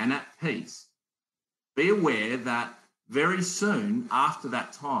 and at peace, be aware that very soon after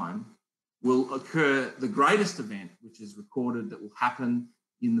that time will occur the greatest event which is recorded that will happen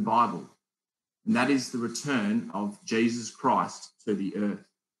in the Bible, and that is the return of Jesus Christ to the earth.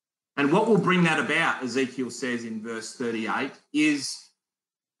 And what will bring that about, Ezekiel says in verse 38, is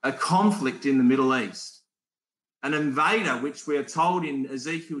a conflict in the Middle East. An invader, which we are told in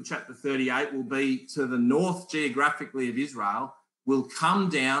Ezekiel chapter 38 will be to the north geographically of Israel, will come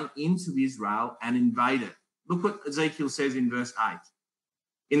down into Israel and invade it. Look what Ezekiel says in verse 8.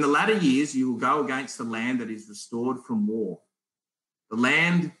 In the latter years, you will go against the land that is restored from war, the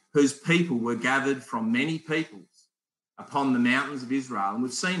land whose people were gathered from many peoples upon the mountains of Israel. And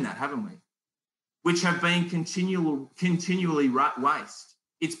we've seen that, haven't we? Which have been continually waste.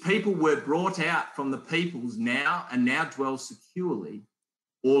 Its people were brought out from the peoples now and now dwell securely,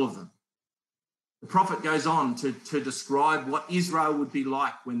 all of them. The prophet goes on to describe what Israel would be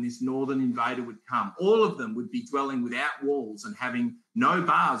like when this northern invader would come. All of them would be dwelling without walls and having no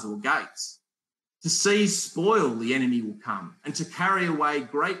bars or gates. To seize spoil the enemy will come, and to carry away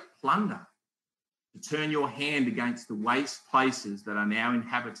great plunder, to turn your hand against the waste places that are now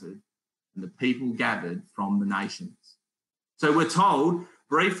inhabited and the people gathered from the nations. So we're told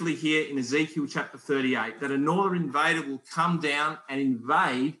briefly here in Ezekiel chapter 38 that a northern invader will come down and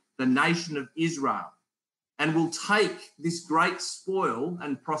invade the nation of Israel. and will take this great spoil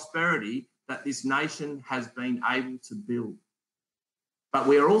and prosperity that this nation has been able to build. But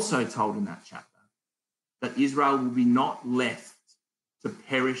we are also told in that chapter that Israel will be not left to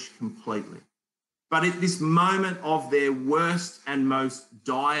perish completely. But at this moment of their worst and most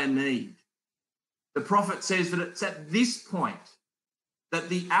dire need, the prophet says that it's at this point that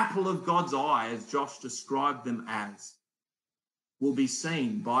the apple of God's eye, as Josh described them as, will be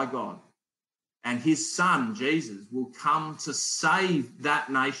seen by God. And his son, Jesus, will come to save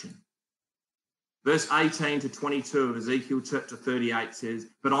that nation. Verse 18 to 22 of Ezekiel chapter 38 says,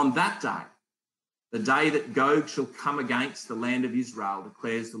 "But on that day, the day that Gog shall come against the land of Israel,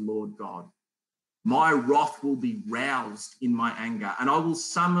 declares the Lord God, my wrath will be roused in my anger, and I will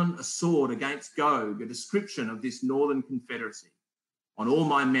summon a sword against Gog, a description of this northern confederacy, on all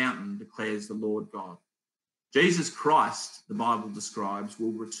my mountain, declares the Lord God." Jesus Christ, the Bible describes,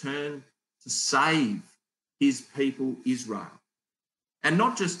 will return to save his people Israel. And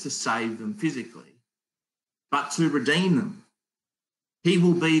not just to save them physically, but to redeem them. He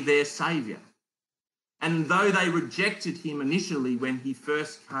will be their saviour. And though they rejected him initially when he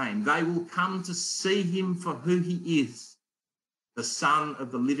first came, they will come to see him for who he is, the Son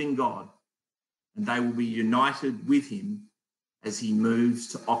of the living God. And they will be united with him as he moves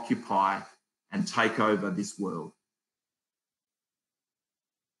to occupy and take over this world.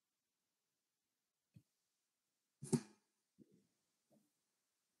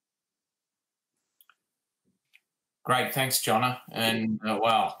 Great, thanks, Jonna. And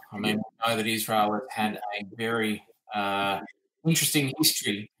wow, I mean, I know that Israel has had a very interesting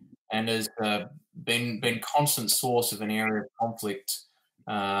history and has been constant source of an area of conflict.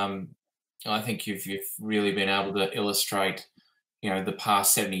 I think you've really been able to illustrate, the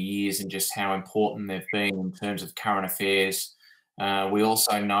past 70 years and just how important they've been in terms of current affairs. We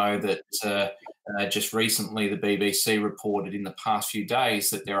also know that just recently the BBC reported in the past few days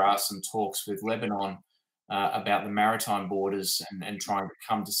that there are some talks with Lebanon about the maritime borders and trying to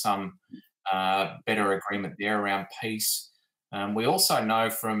come to some better agreement there around peace. We also know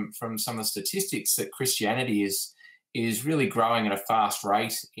from some of the statistics that Christianity is really growing at a fast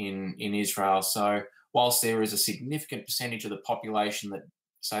rate in Israel. So whilst there is a significant percentage of the population that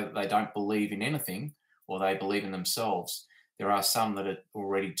say that they don't believe in anything or they believe in themselves, there are some that are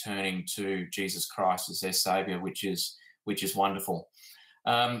already turning to Jesus Christ as their saviour, which is wonderful.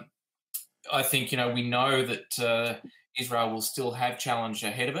 I think, we know that Israel will still have challenge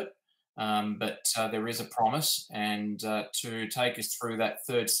ahead of it, but there is a promise. And to take us through that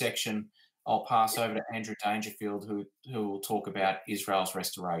third section, I'll pass over to Andrew Dangerfield, who will talk about Israel's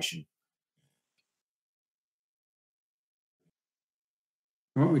restoration.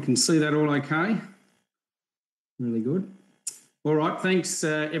 All right, we can see that all okay. Really good. All right, thanks,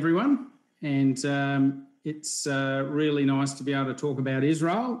 everyone. And it's really nice to be able to talk about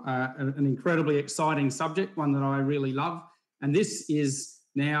Israel, an incredibly exciting subject, one that I really love. And this is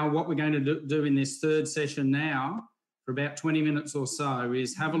now what we're going to do in this third session now for about 20 minutes or so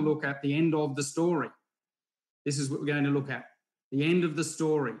is have a look at the end of the story. This is what we're going to look at, the end of the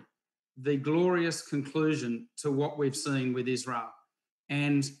story, the glorious conclusion to what we've seen with Israel.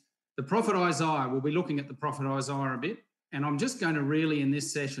 And the prophet Isaiah, we'll be looking at the prophet Isaiah a bit. And I'm just going to really, in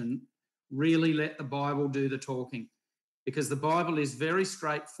this session, really let the Bible do the talking, because the Bible is very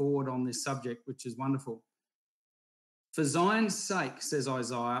straightforward on this subject, which is wonderful. For Zion's sake, says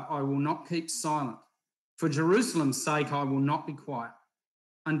Isaiah, I will not keep silent. For Jerusalem's sake, I will not be quiet,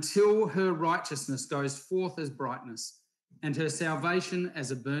 until her righteousness goes forth as brightness, and her salvation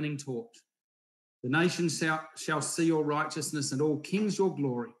as a burning torch. The nations shall see your righteousness, and all kings your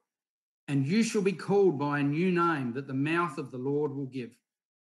glory. And you shall be called by a new name that the mouth of the Lord will give.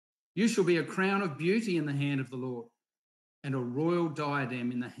 You shall be a crown of beauty in the hand of the Lord, and a royal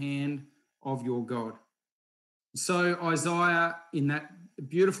diadem in the hand of your God. So Isaiah, in that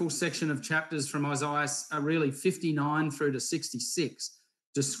beautiful section of chapters from Isaiah really 59 through to 66,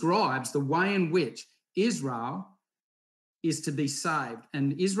 describes the way in which Israel is to be saved.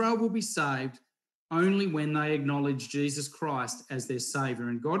 And Israel will be saved only when they acknowledge Jesus Christ as their saviour.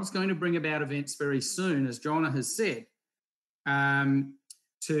 And God is going to bring about events very soon, as Jonah has said,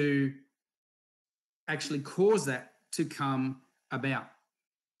 to actually cause that to come about.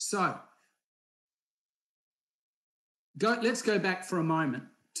 So let's go back for a moment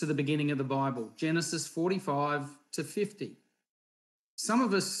to the beginning of the Bible, Genesis 45 to 50. Some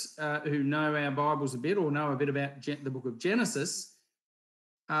of us who know our Bibles a bit or know a bit about the book of Genesis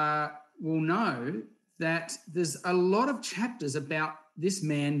will know that there's a lot of chapters about this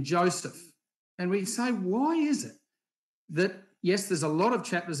man, Joseph. And we say, why is it that yes, there's a lot of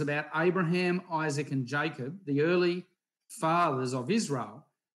chapters about Abraham, Isaac, and Jacob, the early fathers of Israel.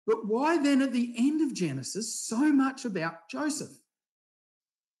 But why then at the end of Genesis so much about Joseph?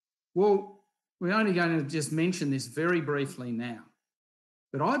 Well, we're only going to just mention this very briefly now.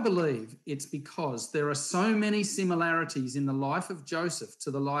 But I believe it's because there are so many similarities in the life of Joseph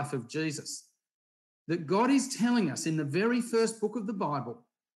to the life of Jesus that God is telling us in the very first book of the Bible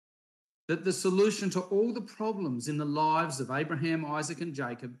that the solution to all the problems in the lives of Abraham, Isaac, and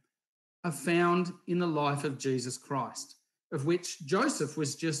Jacob are found in the life of Jesus Christ, of which Joseph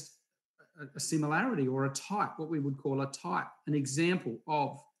was just a similarity or a type, what we would call a type, an example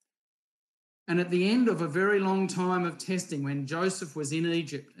of. And at the end of a very long time of testing, when Joseph was in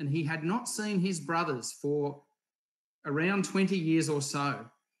Egypt and he had not seen his brothers for around 20 years or so,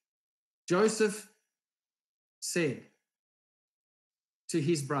 Joseph said to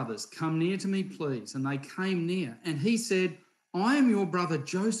his brothers, "Come near to me, please." And they came near. And he said, "I am your brother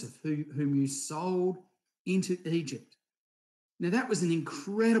Joseph, whom you sold into Egypt." Now, that was an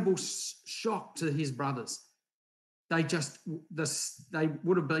incredible shock to his brothers. They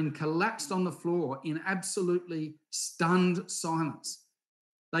would have been collapsed on the floor in absolutely stunned silence.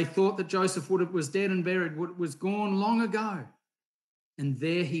 They thought that Joseph was dead and buried, was gone long ago. And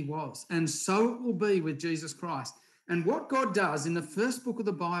there he was. And so it will be with Jesus Christ. And what God does in the first book of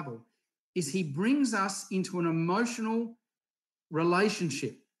the Bible is he brings us into an emotional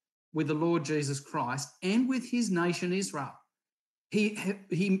relationship with the Lord Jesus Christ and with his nation Israel.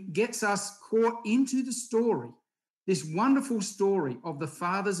 He gets us caught into the story, this wonderful story of the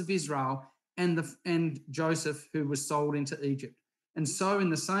fathers of Israel and Joseph, who was sold into Egypt. And so in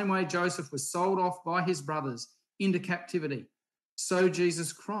the same way Joseph was sold off by his brothers into captivity, so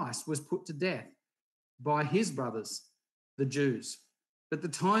Jesus Christ was put to death by his brothers, the Jews. But the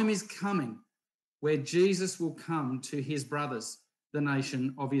time is coming where Jesus will come to his brothers, the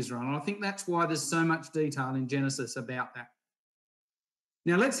nation of Israel. And I think that's why there's so much detail in Genesis about that.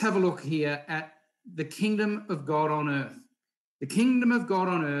 Now let's have a look here at the kingdom of God on earth. The kingdom of God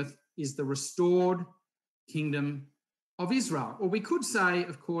on earth is the restored kingdom of Israel. Or we could say,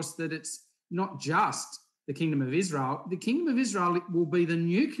 of course, that it's not just the kingdom of Israel. The kingdom of Israel will be the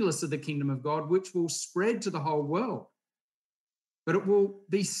nucleus of the kingdom of God, which will spread to the whole world. But it will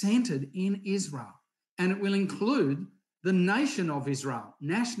be centered in Israel, and it will include the nation of Israel,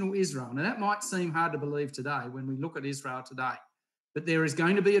 national Israel. Now, that might seem hard to believe today when we look at Israel today, but there is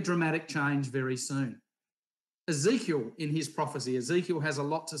going to be a dramatic change very soon. Ezekiel, in his prophecy, Ezekiel has a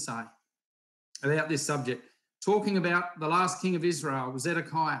lot to say about this subject, talking about the last king of Israel,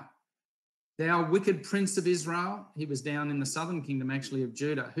 Zedekiah. Thou wicked prince of Israel, he was down in the southern kingdom actually of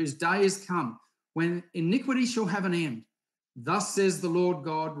Judah, whose day is come when iniquity shall have an end. Thus says the Lord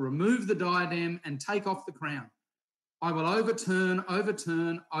God, remove the diadem and take off the crown. I will overturn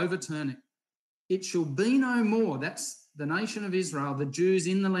it. It shall be no more. That's the nation of Israel, the Jews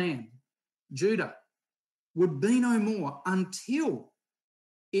in the land. Judah would be no more until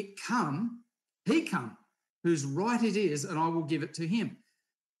he come, whose right it is, and I will give it to him.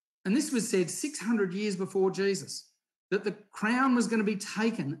 And this was said 600 years before Jesus, that the crown was going to be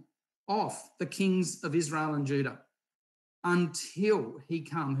taken off the kings of Israel and Judah until he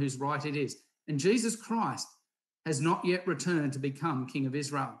come, whose right it is. And Jesus Christ has not yet returned to become king of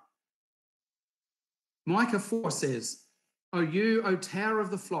Israel. Micah 4 says, O you, O tower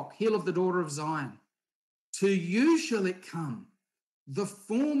of the flock, hill of the daughter of Zion, to you shall it come. The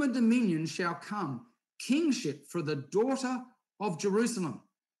former dominion shall come, kingship for the daughter of Jerusalem.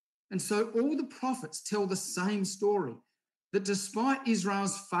 And so all the prophets tell the same story, that despite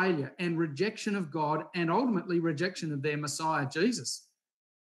Israel's failure and rejection of God and ultimately rejection of their Messiah, Jesus,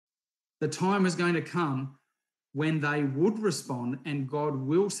 the time is going to come when they would respond and God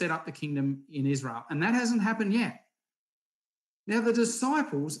will set up the kingdom in Israel. And that hasn't happened yet. Now, the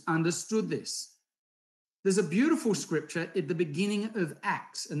disciples understood this. There's a beautiful scripture at the beginning of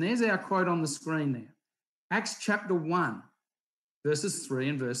Acts, and there's our quote on the screen there. Acts chapter 1, verses 3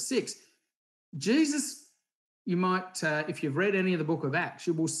 and verse 6. Jesus, you might, if you've read any of the book of Acts,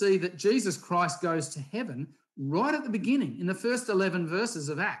 you will see that Jesus Christ goes to heaven right at the beginning, in the first 11 verses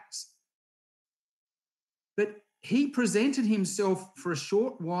of Acts. But he presented himself for a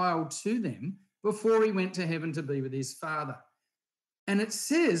short while to them before he went to heaven to be with his Father. And it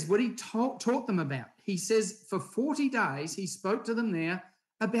says what he taught them about. He says for 40 days he spoke to them there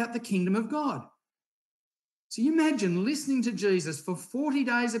about the kingdom of God. So you imagine listening to Jesus for 40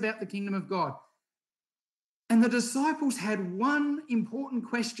 days about the kingdom of God. And the disciples had one important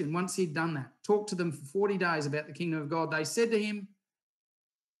question once he'd done that, talked to them for 40 days about the kingdom of God. They said to him,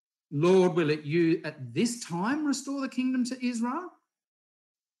 Lord, will it you at this time restore the kingdom to Israel?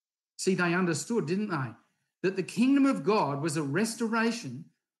 See, they understood, didn't they, that the kingdom of God was a restoration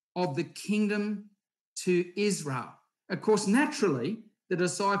of the kingdom to Israel. Of course, naturally, the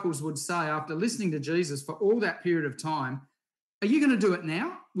disciples would say, after listening to Jesus for all that period of time, are you going to do it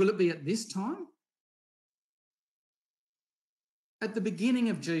now? Will it be at this time? At the beginning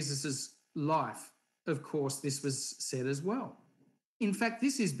of Jesus's life, of course, this was said as well. In fact,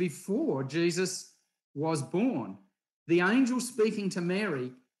 this is before Jesus was born. The angel speaking to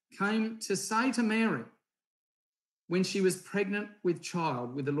Mary came to say to Mary, when she was pregnant with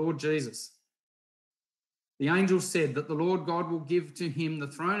child with the Lord Jesus, the angel said that the Lord God will give to him the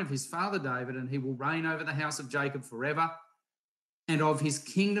throne of his father David, and he will reign over the house of Jacob forever, and of his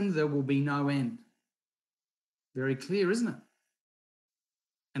kingdom there will be no end. Very clear, isn't it?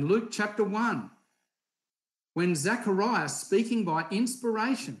 And Luke chapter 1, when Zacharias, speaking by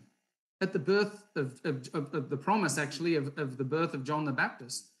inspiration at the birth of the promise, actually, of the birth of John the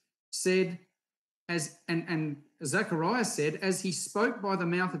Baptist, said, and Zacharias said, as he spoke by the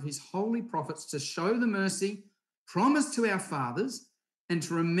mouth of his holy prophets, to show the mercy promised to our fathers and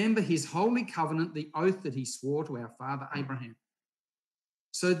to remember his holy covenant, the oath that he swore to our father Abraham.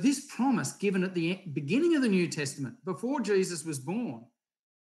 So this promise given at the beginning of the New Testament, before Jesus was born,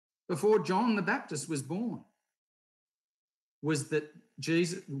 before John the Baptist was born, was that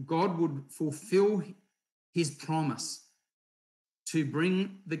God would fulfill his promise to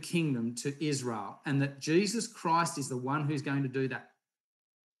bring the kingdom to Israel, and that Jesus Christ is the one who's going to do that.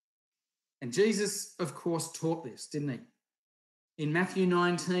 And Jesus, of course, taught this, didn't he? In Matthew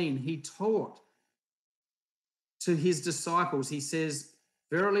 19, he taught to his disciples, he says,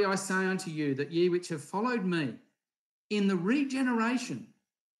 verily I say unto you that ye which have followed me, in the regeneration,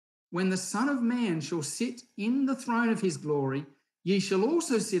 when the Son of Man shall sit in the throne of his glory, ye shall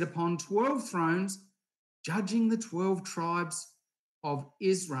also sit upon 12 thrones, judging the 12 tribes of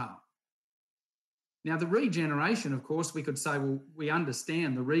Israel. Now, the regeneration, of course, we could say, well, we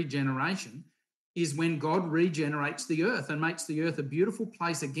understand the regeneration is when God regenerates the earth and makes the earth a beautiful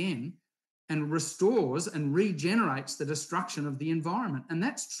place again and restores and regenerates the destruction of the environment. And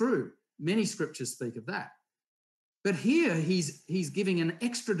that's true. Many scriptures speak of that. But here he's giving an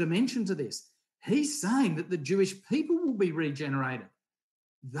extra dimension to this. He's saying that the Jewish people will be regenerated.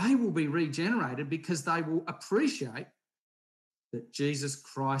 They will be regenerated because they will appreciate that Jesus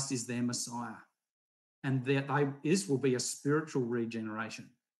Christ is their Messiah, and that this will be a spiritual regeneration.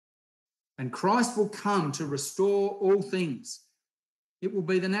 And Christ will come to restore all things. It will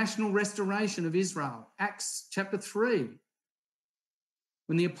be the national restoration of Israel. Acts chapter 3,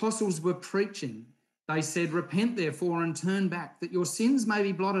 when the apostles were preaching, they said, repent therefore and turn back, that your sins may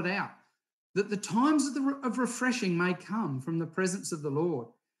be blotted out, that the times of refreshing may come from the presence of the Lord,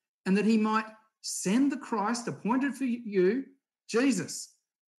 and that he might send the Christ appointed for you, Jesus,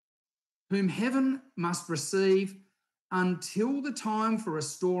 whom heaven must receive until the time for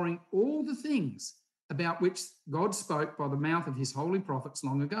restoring all the things about which God spoke by the mouth of his holy prophets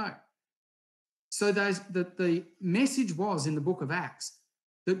long ago. So the message was in the book of Acts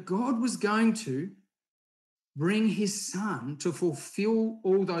that God was going to bring his Son to fulfill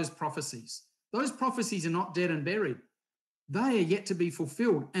all those prophecies. Those prophecies are not dead and buried. They are yet to be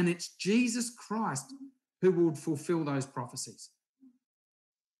fulfilled, and it's Jesus Christ who will fulfill those prophecies.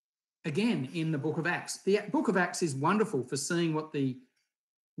 Again, in the book of Acts. The book of Acts is wonderful for seeing what the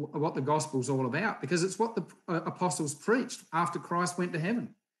gospel's all about, because it's what the apostles preached after Christ went to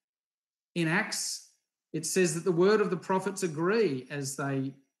heaven. In Acts, it says that the word of the prophets agree as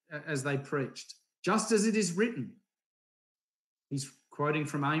they preached, just as it is written. He's quoting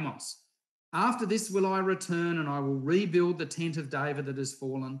from Amos. After this will I return, and I will rebuild the tent of David that has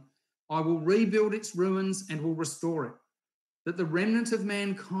fallen. I will rebuild its ruins and will restore it, that the remnant of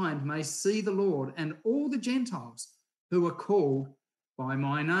mankind may see the Lord, and all the Gentiles who are called by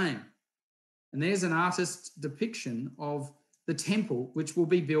my name. And there's an artist's depiction of the temple which will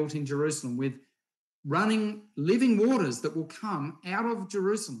be built in Jerusalem, with running living waters that will come out of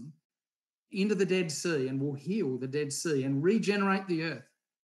Jerusalem into the Dead Sea and will heal the Dead Sea and regenerate the earth.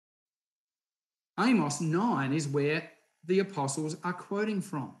 Amos 9 is where the apostles are quoting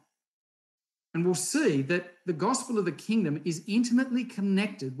from. And we'll see that the gospel of the kingdom is intimately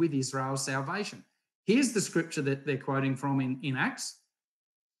connected with Israel's salvation. Here's the scripture that they're quoting from in Acts.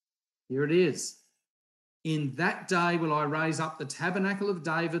 Here it is. In that day will I raise up the tabernacle of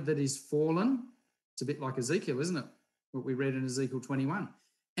David that is fallen. It's a bit like Ezekiel, isn't it? What we read in Ezekiel 21.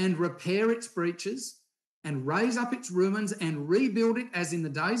 And repair its breaches and raise up its ruins and rebuild it as in the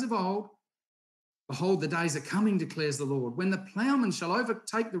days of old, Behold, the days are coming, declares the Lord, when the ploughman shall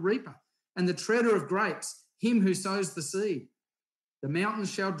overtake the reaper and the treader of grapes, him who sows the seed. The mountains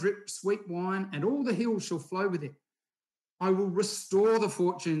shall drip sweet wine, and all the hills shall flow with it. I will restore the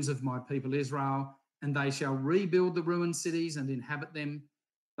fortunes of my people Israel, and they shall rebuild the ruined cities and inhabit them.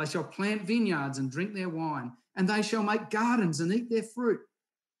 They shall plant vineyards and drink their wine, and they shall make gardens and eat their fruit.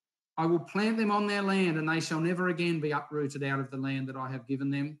 I will plant them on their land, and they shall never again be uprooted out of the land that I have given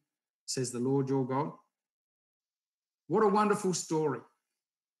them, says the Lord your God. What a wonderful story.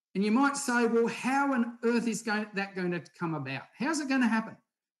 And you might say, well, how on earth is that going to come about? How's it going to happen?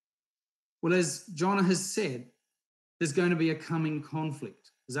 Well, as John has said, there's going to be a coming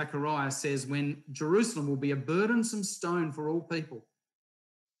conflict. Zechariah says, when Jerusalem will be a burdensome stone for all people,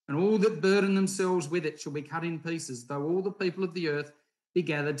 and all that burden themselves with it shall be cut in pieces, though all the people of the earth be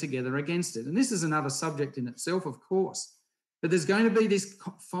gathered together against it. And this is another subject in itself, of course. But there's going to be this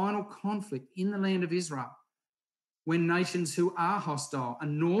final conflict in the land of Israel when nations who are hostile, a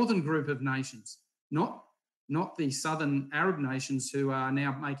northern group of nations, not the southern Arab nations who are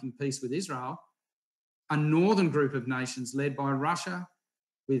now making peace with Israel, a northern group of nations led by Russia,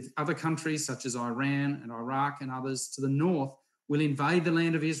 with other countries such as Iran and Iraq and others to the north, will invade the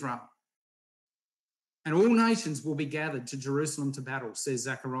land of Israel. And all nations will be gathered to Jerusalem to battle, says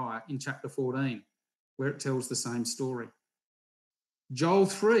Zechariah in chapter 14, where it tells the same story. Joel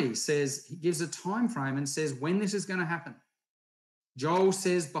 3 says, he gives a time frame and says when this is going to happen. Joel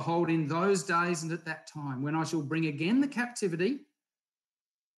says, behold, in those days and at that time, when I shall bring again the captivity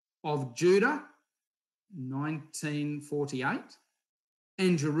of Judah, 1948,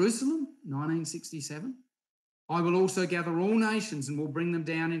 and Jerusalem, 1967, I will also gather all nations and will bring them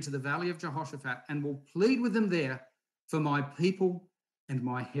down into the valley of Jehoshaphat and will plead with them there for my people and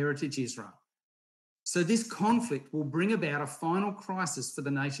my heritage Israel. So this conflict will bring about a final crisis for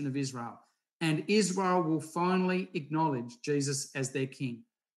the nation of Israel, and Israel will finally acknowledge Jesus as their king.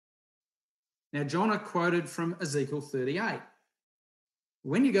 Now, John quoted from Ezekiel 38.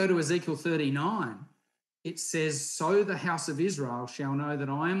 When you go to Ezekiel 39, it says, so the house of Israel shall know that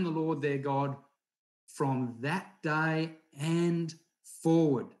I am the Lord their God from that day and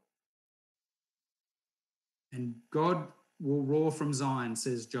forward. And God will roar from Zion,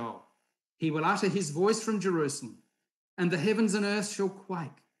 says Joel. He will utter his voice from Jerusalem, and the heavens and earth shall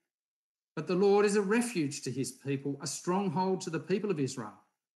quake. But the Lord is a refuge to his people, a stronghold to the people of Israel.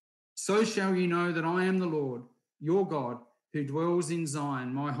 So shall you know that I am the Lord, your God, who dwells in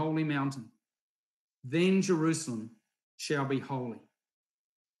Zion, my holy mountain. Then Jerusalem shall be holy.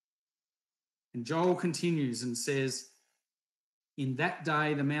 And Joel continues and says, in that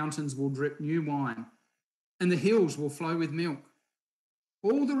day the mountains will drip new wine, and the hills will flow with milk.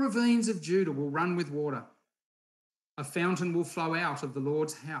 All the ravines of Judah will run with water. A fountain will flow out of the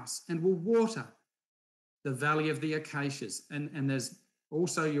Lord's house and will water the valley of the acacias. And there's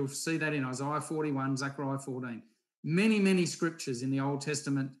also, you'll see that in Isaiah 41, Zechariah 14. Many, many scriptures in the Old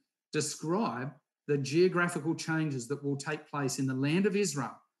Testament describe the geographical changes that will take place in the land of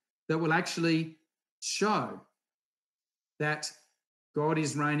Israel that will actually show that God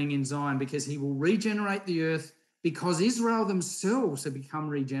is reigning in Zion, because he will regenerate the earth, because Israel themselves have become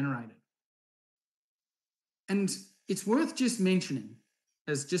regenerated. And it's worth just mentioning,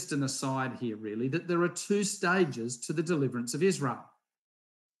 as just an aside here really, that there are two stages to the deliverance of Israel.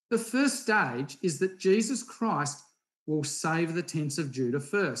 The first stage is that Jesus Christ will save the tents of Judah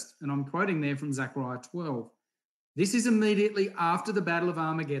first. And I'm quoting there from Zechariah 12. This is immediately after the Battle of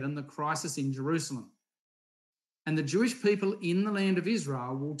Armageddon, the crisis in Jerusalem. And the Jewish people in the land of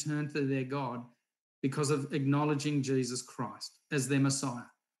Israel will turn to their God because of acknowledging Jesus Christ as their Messiah.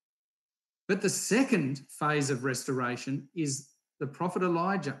 But the second phase of restoration is the prophet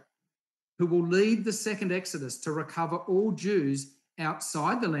Elijah, who will lead the second Exodus to recover all Jews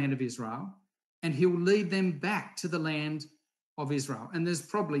outside the land of Israel, and he'll lead them back to the land of Israel. And there's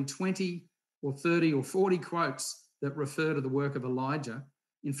probably 20 or 30 or 40 quotes that refer to the work of Elijah.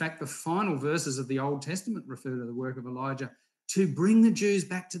 In fact, the final verses of the Old Testament refer to the work of Elijah to bring the Jews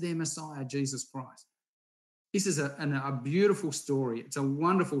back to their Messiah, Jesus Christ. This is a beautiful story. It's a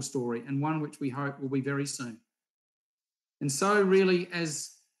wonderful story, and one which we hope will be very soon. And so really,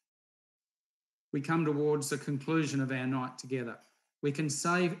 as we come towards the conclusion of our night together, we can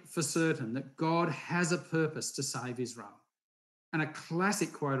say for certain that God has a purpose to save Israel. And a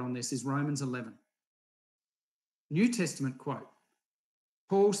classic quote on this is Romans 11. New Testament quote.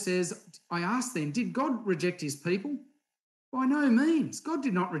 Paul says, I ask then, did God reject his people? By no means. God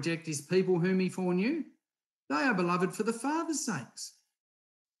did not reject his people whom he foreknew. They are beloved for the Father's sakes.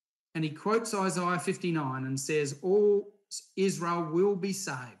 And he quotes Isaiah 59 and says, all Israel will be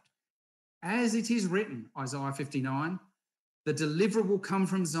saved. As it is written, Isaiah 59, the deliverer will come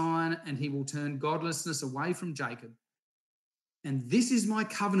from Zion and he will turn godlessness away from Jacob. And this is my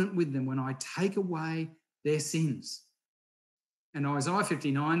covenant with them when I take away their sins. And Isaiah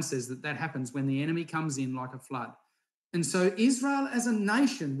 59 says that happens when the enemy comes in like a flood. And so Israel as a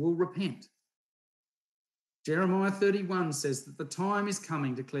nation will repent. Jeremiah 31 says that the time is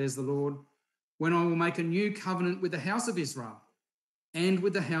coming, declares the Lord, when I will make a new covenant with the house of Israel and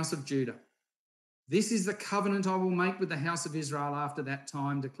with the house of Judah. This is the covenant I will make with the house of Israel after that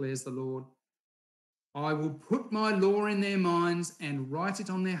time, declares the Lord. I will put my law in their minds and write it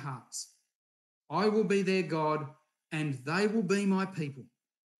on their hearts. I will be their God, and they will be my people.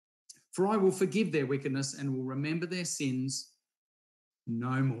 For I will forgive their wickedness and will remember their sins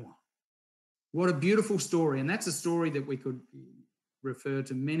no more. What a beautiful story. And that's a story that we could refer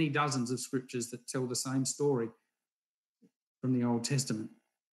to many dozens of scriptures that tell the same story from the Old Testament.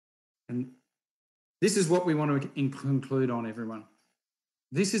 And this is what we want to conclude on, everyone.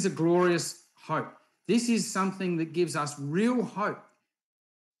 This is a glorious hope. This is something that gives us real hope.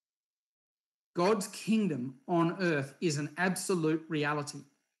 God's kingdom on earth is an absolute reality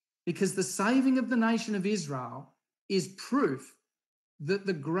because the saving of the nation of Israel is proof that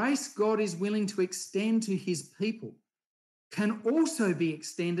the grace God is willing to extend to his people can also be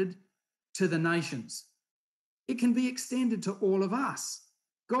extended to the nations. It can be extended to all of us.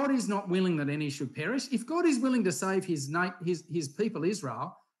 God is not willing that any should perish. If God is willing to save his people,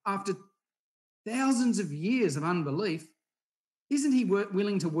 Israel, after thousands of years of unbelief, isn't he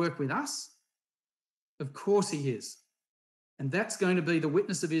willing to work with us? Of course he is. And that's going to be the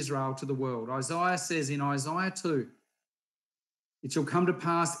witness of Israel to the world. Isaiah says in Isaiah 2, it shall come to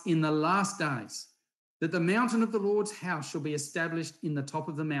pass in the last days that the mountain of the Lord's house shall be established in the top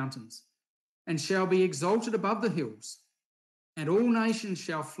of the mountains and shall be exalted above the hills, and all nations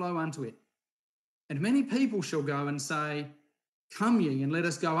shall flow unto it. And many people shall go and say, come ye, and let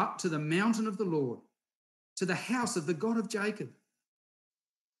us go up to the mountain of the Lord, to the house of the God of Jacob.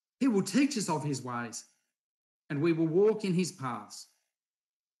 He will teach us of his ways, and we will walk in his paths.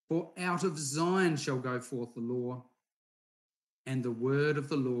 For out of Zion shall go forth the law and the word of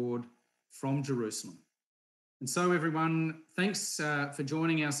the Lord from Jerusalem. And so, everyone, thanks for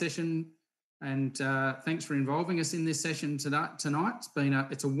joining our session, and thanks for involving us in this session tonight.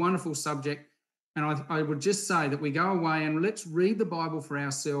 It's a wonderful subject, and I would just say that we go away and let's read the Bible for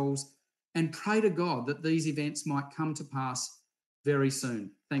ourselves and pray to God that these events might come to pass very soon.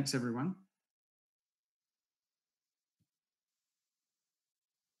 Thanks, everyone.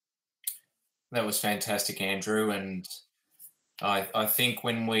 That was fantastic, Andrew. And I think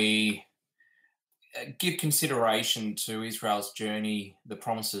when we give consideration to Israel's journey, the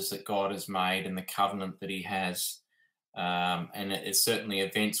promises that God has made and the covenant that he has, and certainly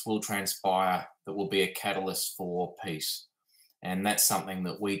events will transpire that will be a catalyst for peace. And that's something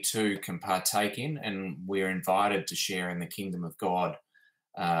that we too can partake in, and we're invited to share in the kingdom of God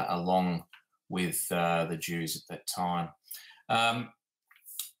along with the Jews at that time.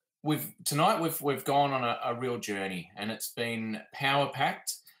 Tonight we've gone on a real journey, and it's been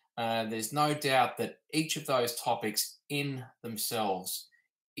power-packed. There's no doubt that each of those topics in themselves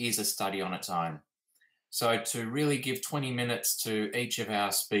is a study on its own. So to really give 20 minutes to each of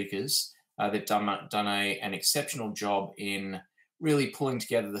our speakers, they've done an exceptional job in really pulling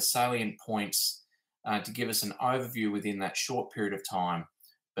together the salient points to give us an overview within that short period of time.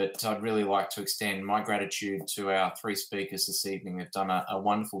 But I'd really like to extend my gratitude to our three speakers this evening. They've done a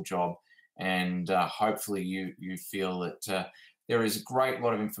wonderful job, and hopefully you feel that there is a great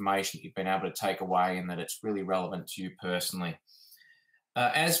lot of information that you've been able to take away and that it's really relevant to you personally.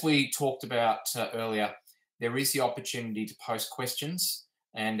 As we talked about earlier, there is the opportunity to post questions,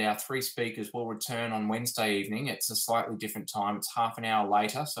 and our three speakers will return on Wednesday evening. It's a slightly different time. It's half an hour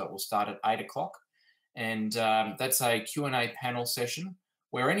later, so it will start at 8 o'clock. And that's a Q&A panel session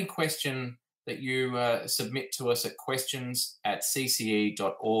where any question that you submit to us at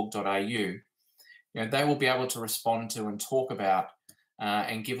questions@cce.org.au, they will be able to respond to and talk about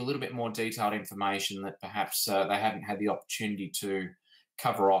and give a little bit more detailed information that perhaps they haven't had the opportunity to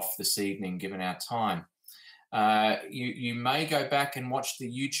cover off this evening, given our time. You may go back and watch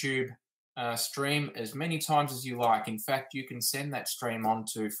the YouTube stream as many times as you like. In fact, you can send that stream on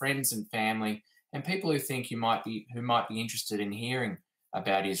to friends and family and people who think who might be interested in hearing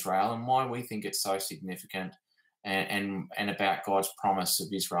about Israel and why we think it's so significant, and about God's promise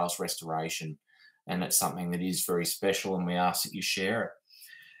of Israel's restoration. And it's something that is very special, and we ask that you share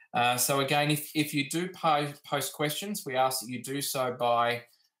it. So again, if you do post questions, we ask that you do so by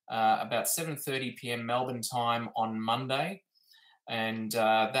about 7:30 p.m. Melbourne time on Monday. And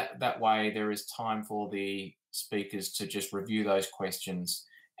that way there is time for the speakers to just review those questions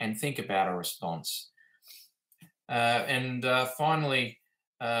and think about a response. And finally,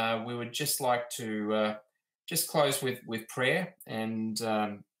 we would just like to just close with prayer, and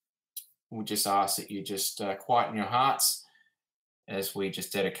we'll just ask that you just quieten your hearts as we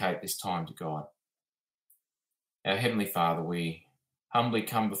just dedicate this time to God. Our Heavenly Father, we humbly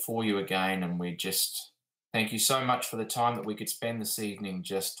come before you again, and we just thank you so much for the time that we could spend this evening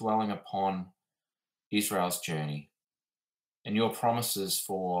just dwelling upon Israel's journey and your promises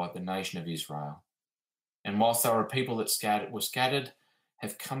for the nation of Israel. And whilst there were people that were scattered,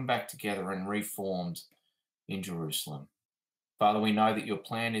 have come back together and reformed in Jerusalem. Father, we know that your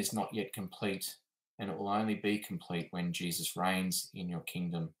plan is not yet complete, and it will only be complete when Jesus reigns in your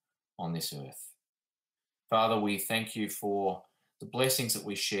kingdom on this earth. Father, we thank you for the blessings that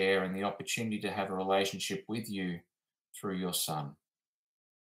we share and the opportunity to have a relationship with you through your Son.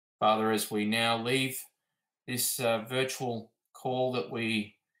 Father, as we now leave this virtual call, that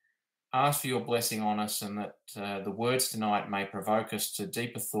we ask for your blessing on us, and that the words tonight may provoke us to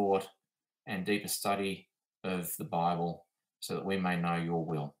deeper thought and deeper study of the Bible, so that we may know your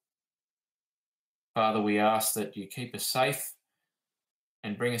will. Father, we ask that you keep us safe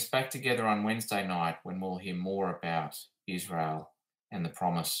and bring us back together on Wednesday night, when we'll hear more about Israel and the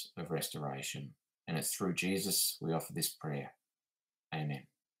promise of restoration. And it's through Jesus we offer this prayer. Amen.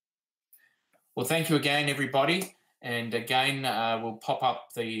 Well, thank you again, everybody. And again, we'll pop up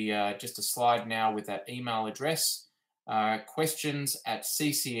the just a slide now with that email address,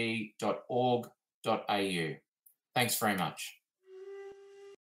 questions@cce.org.au. Thanks very much.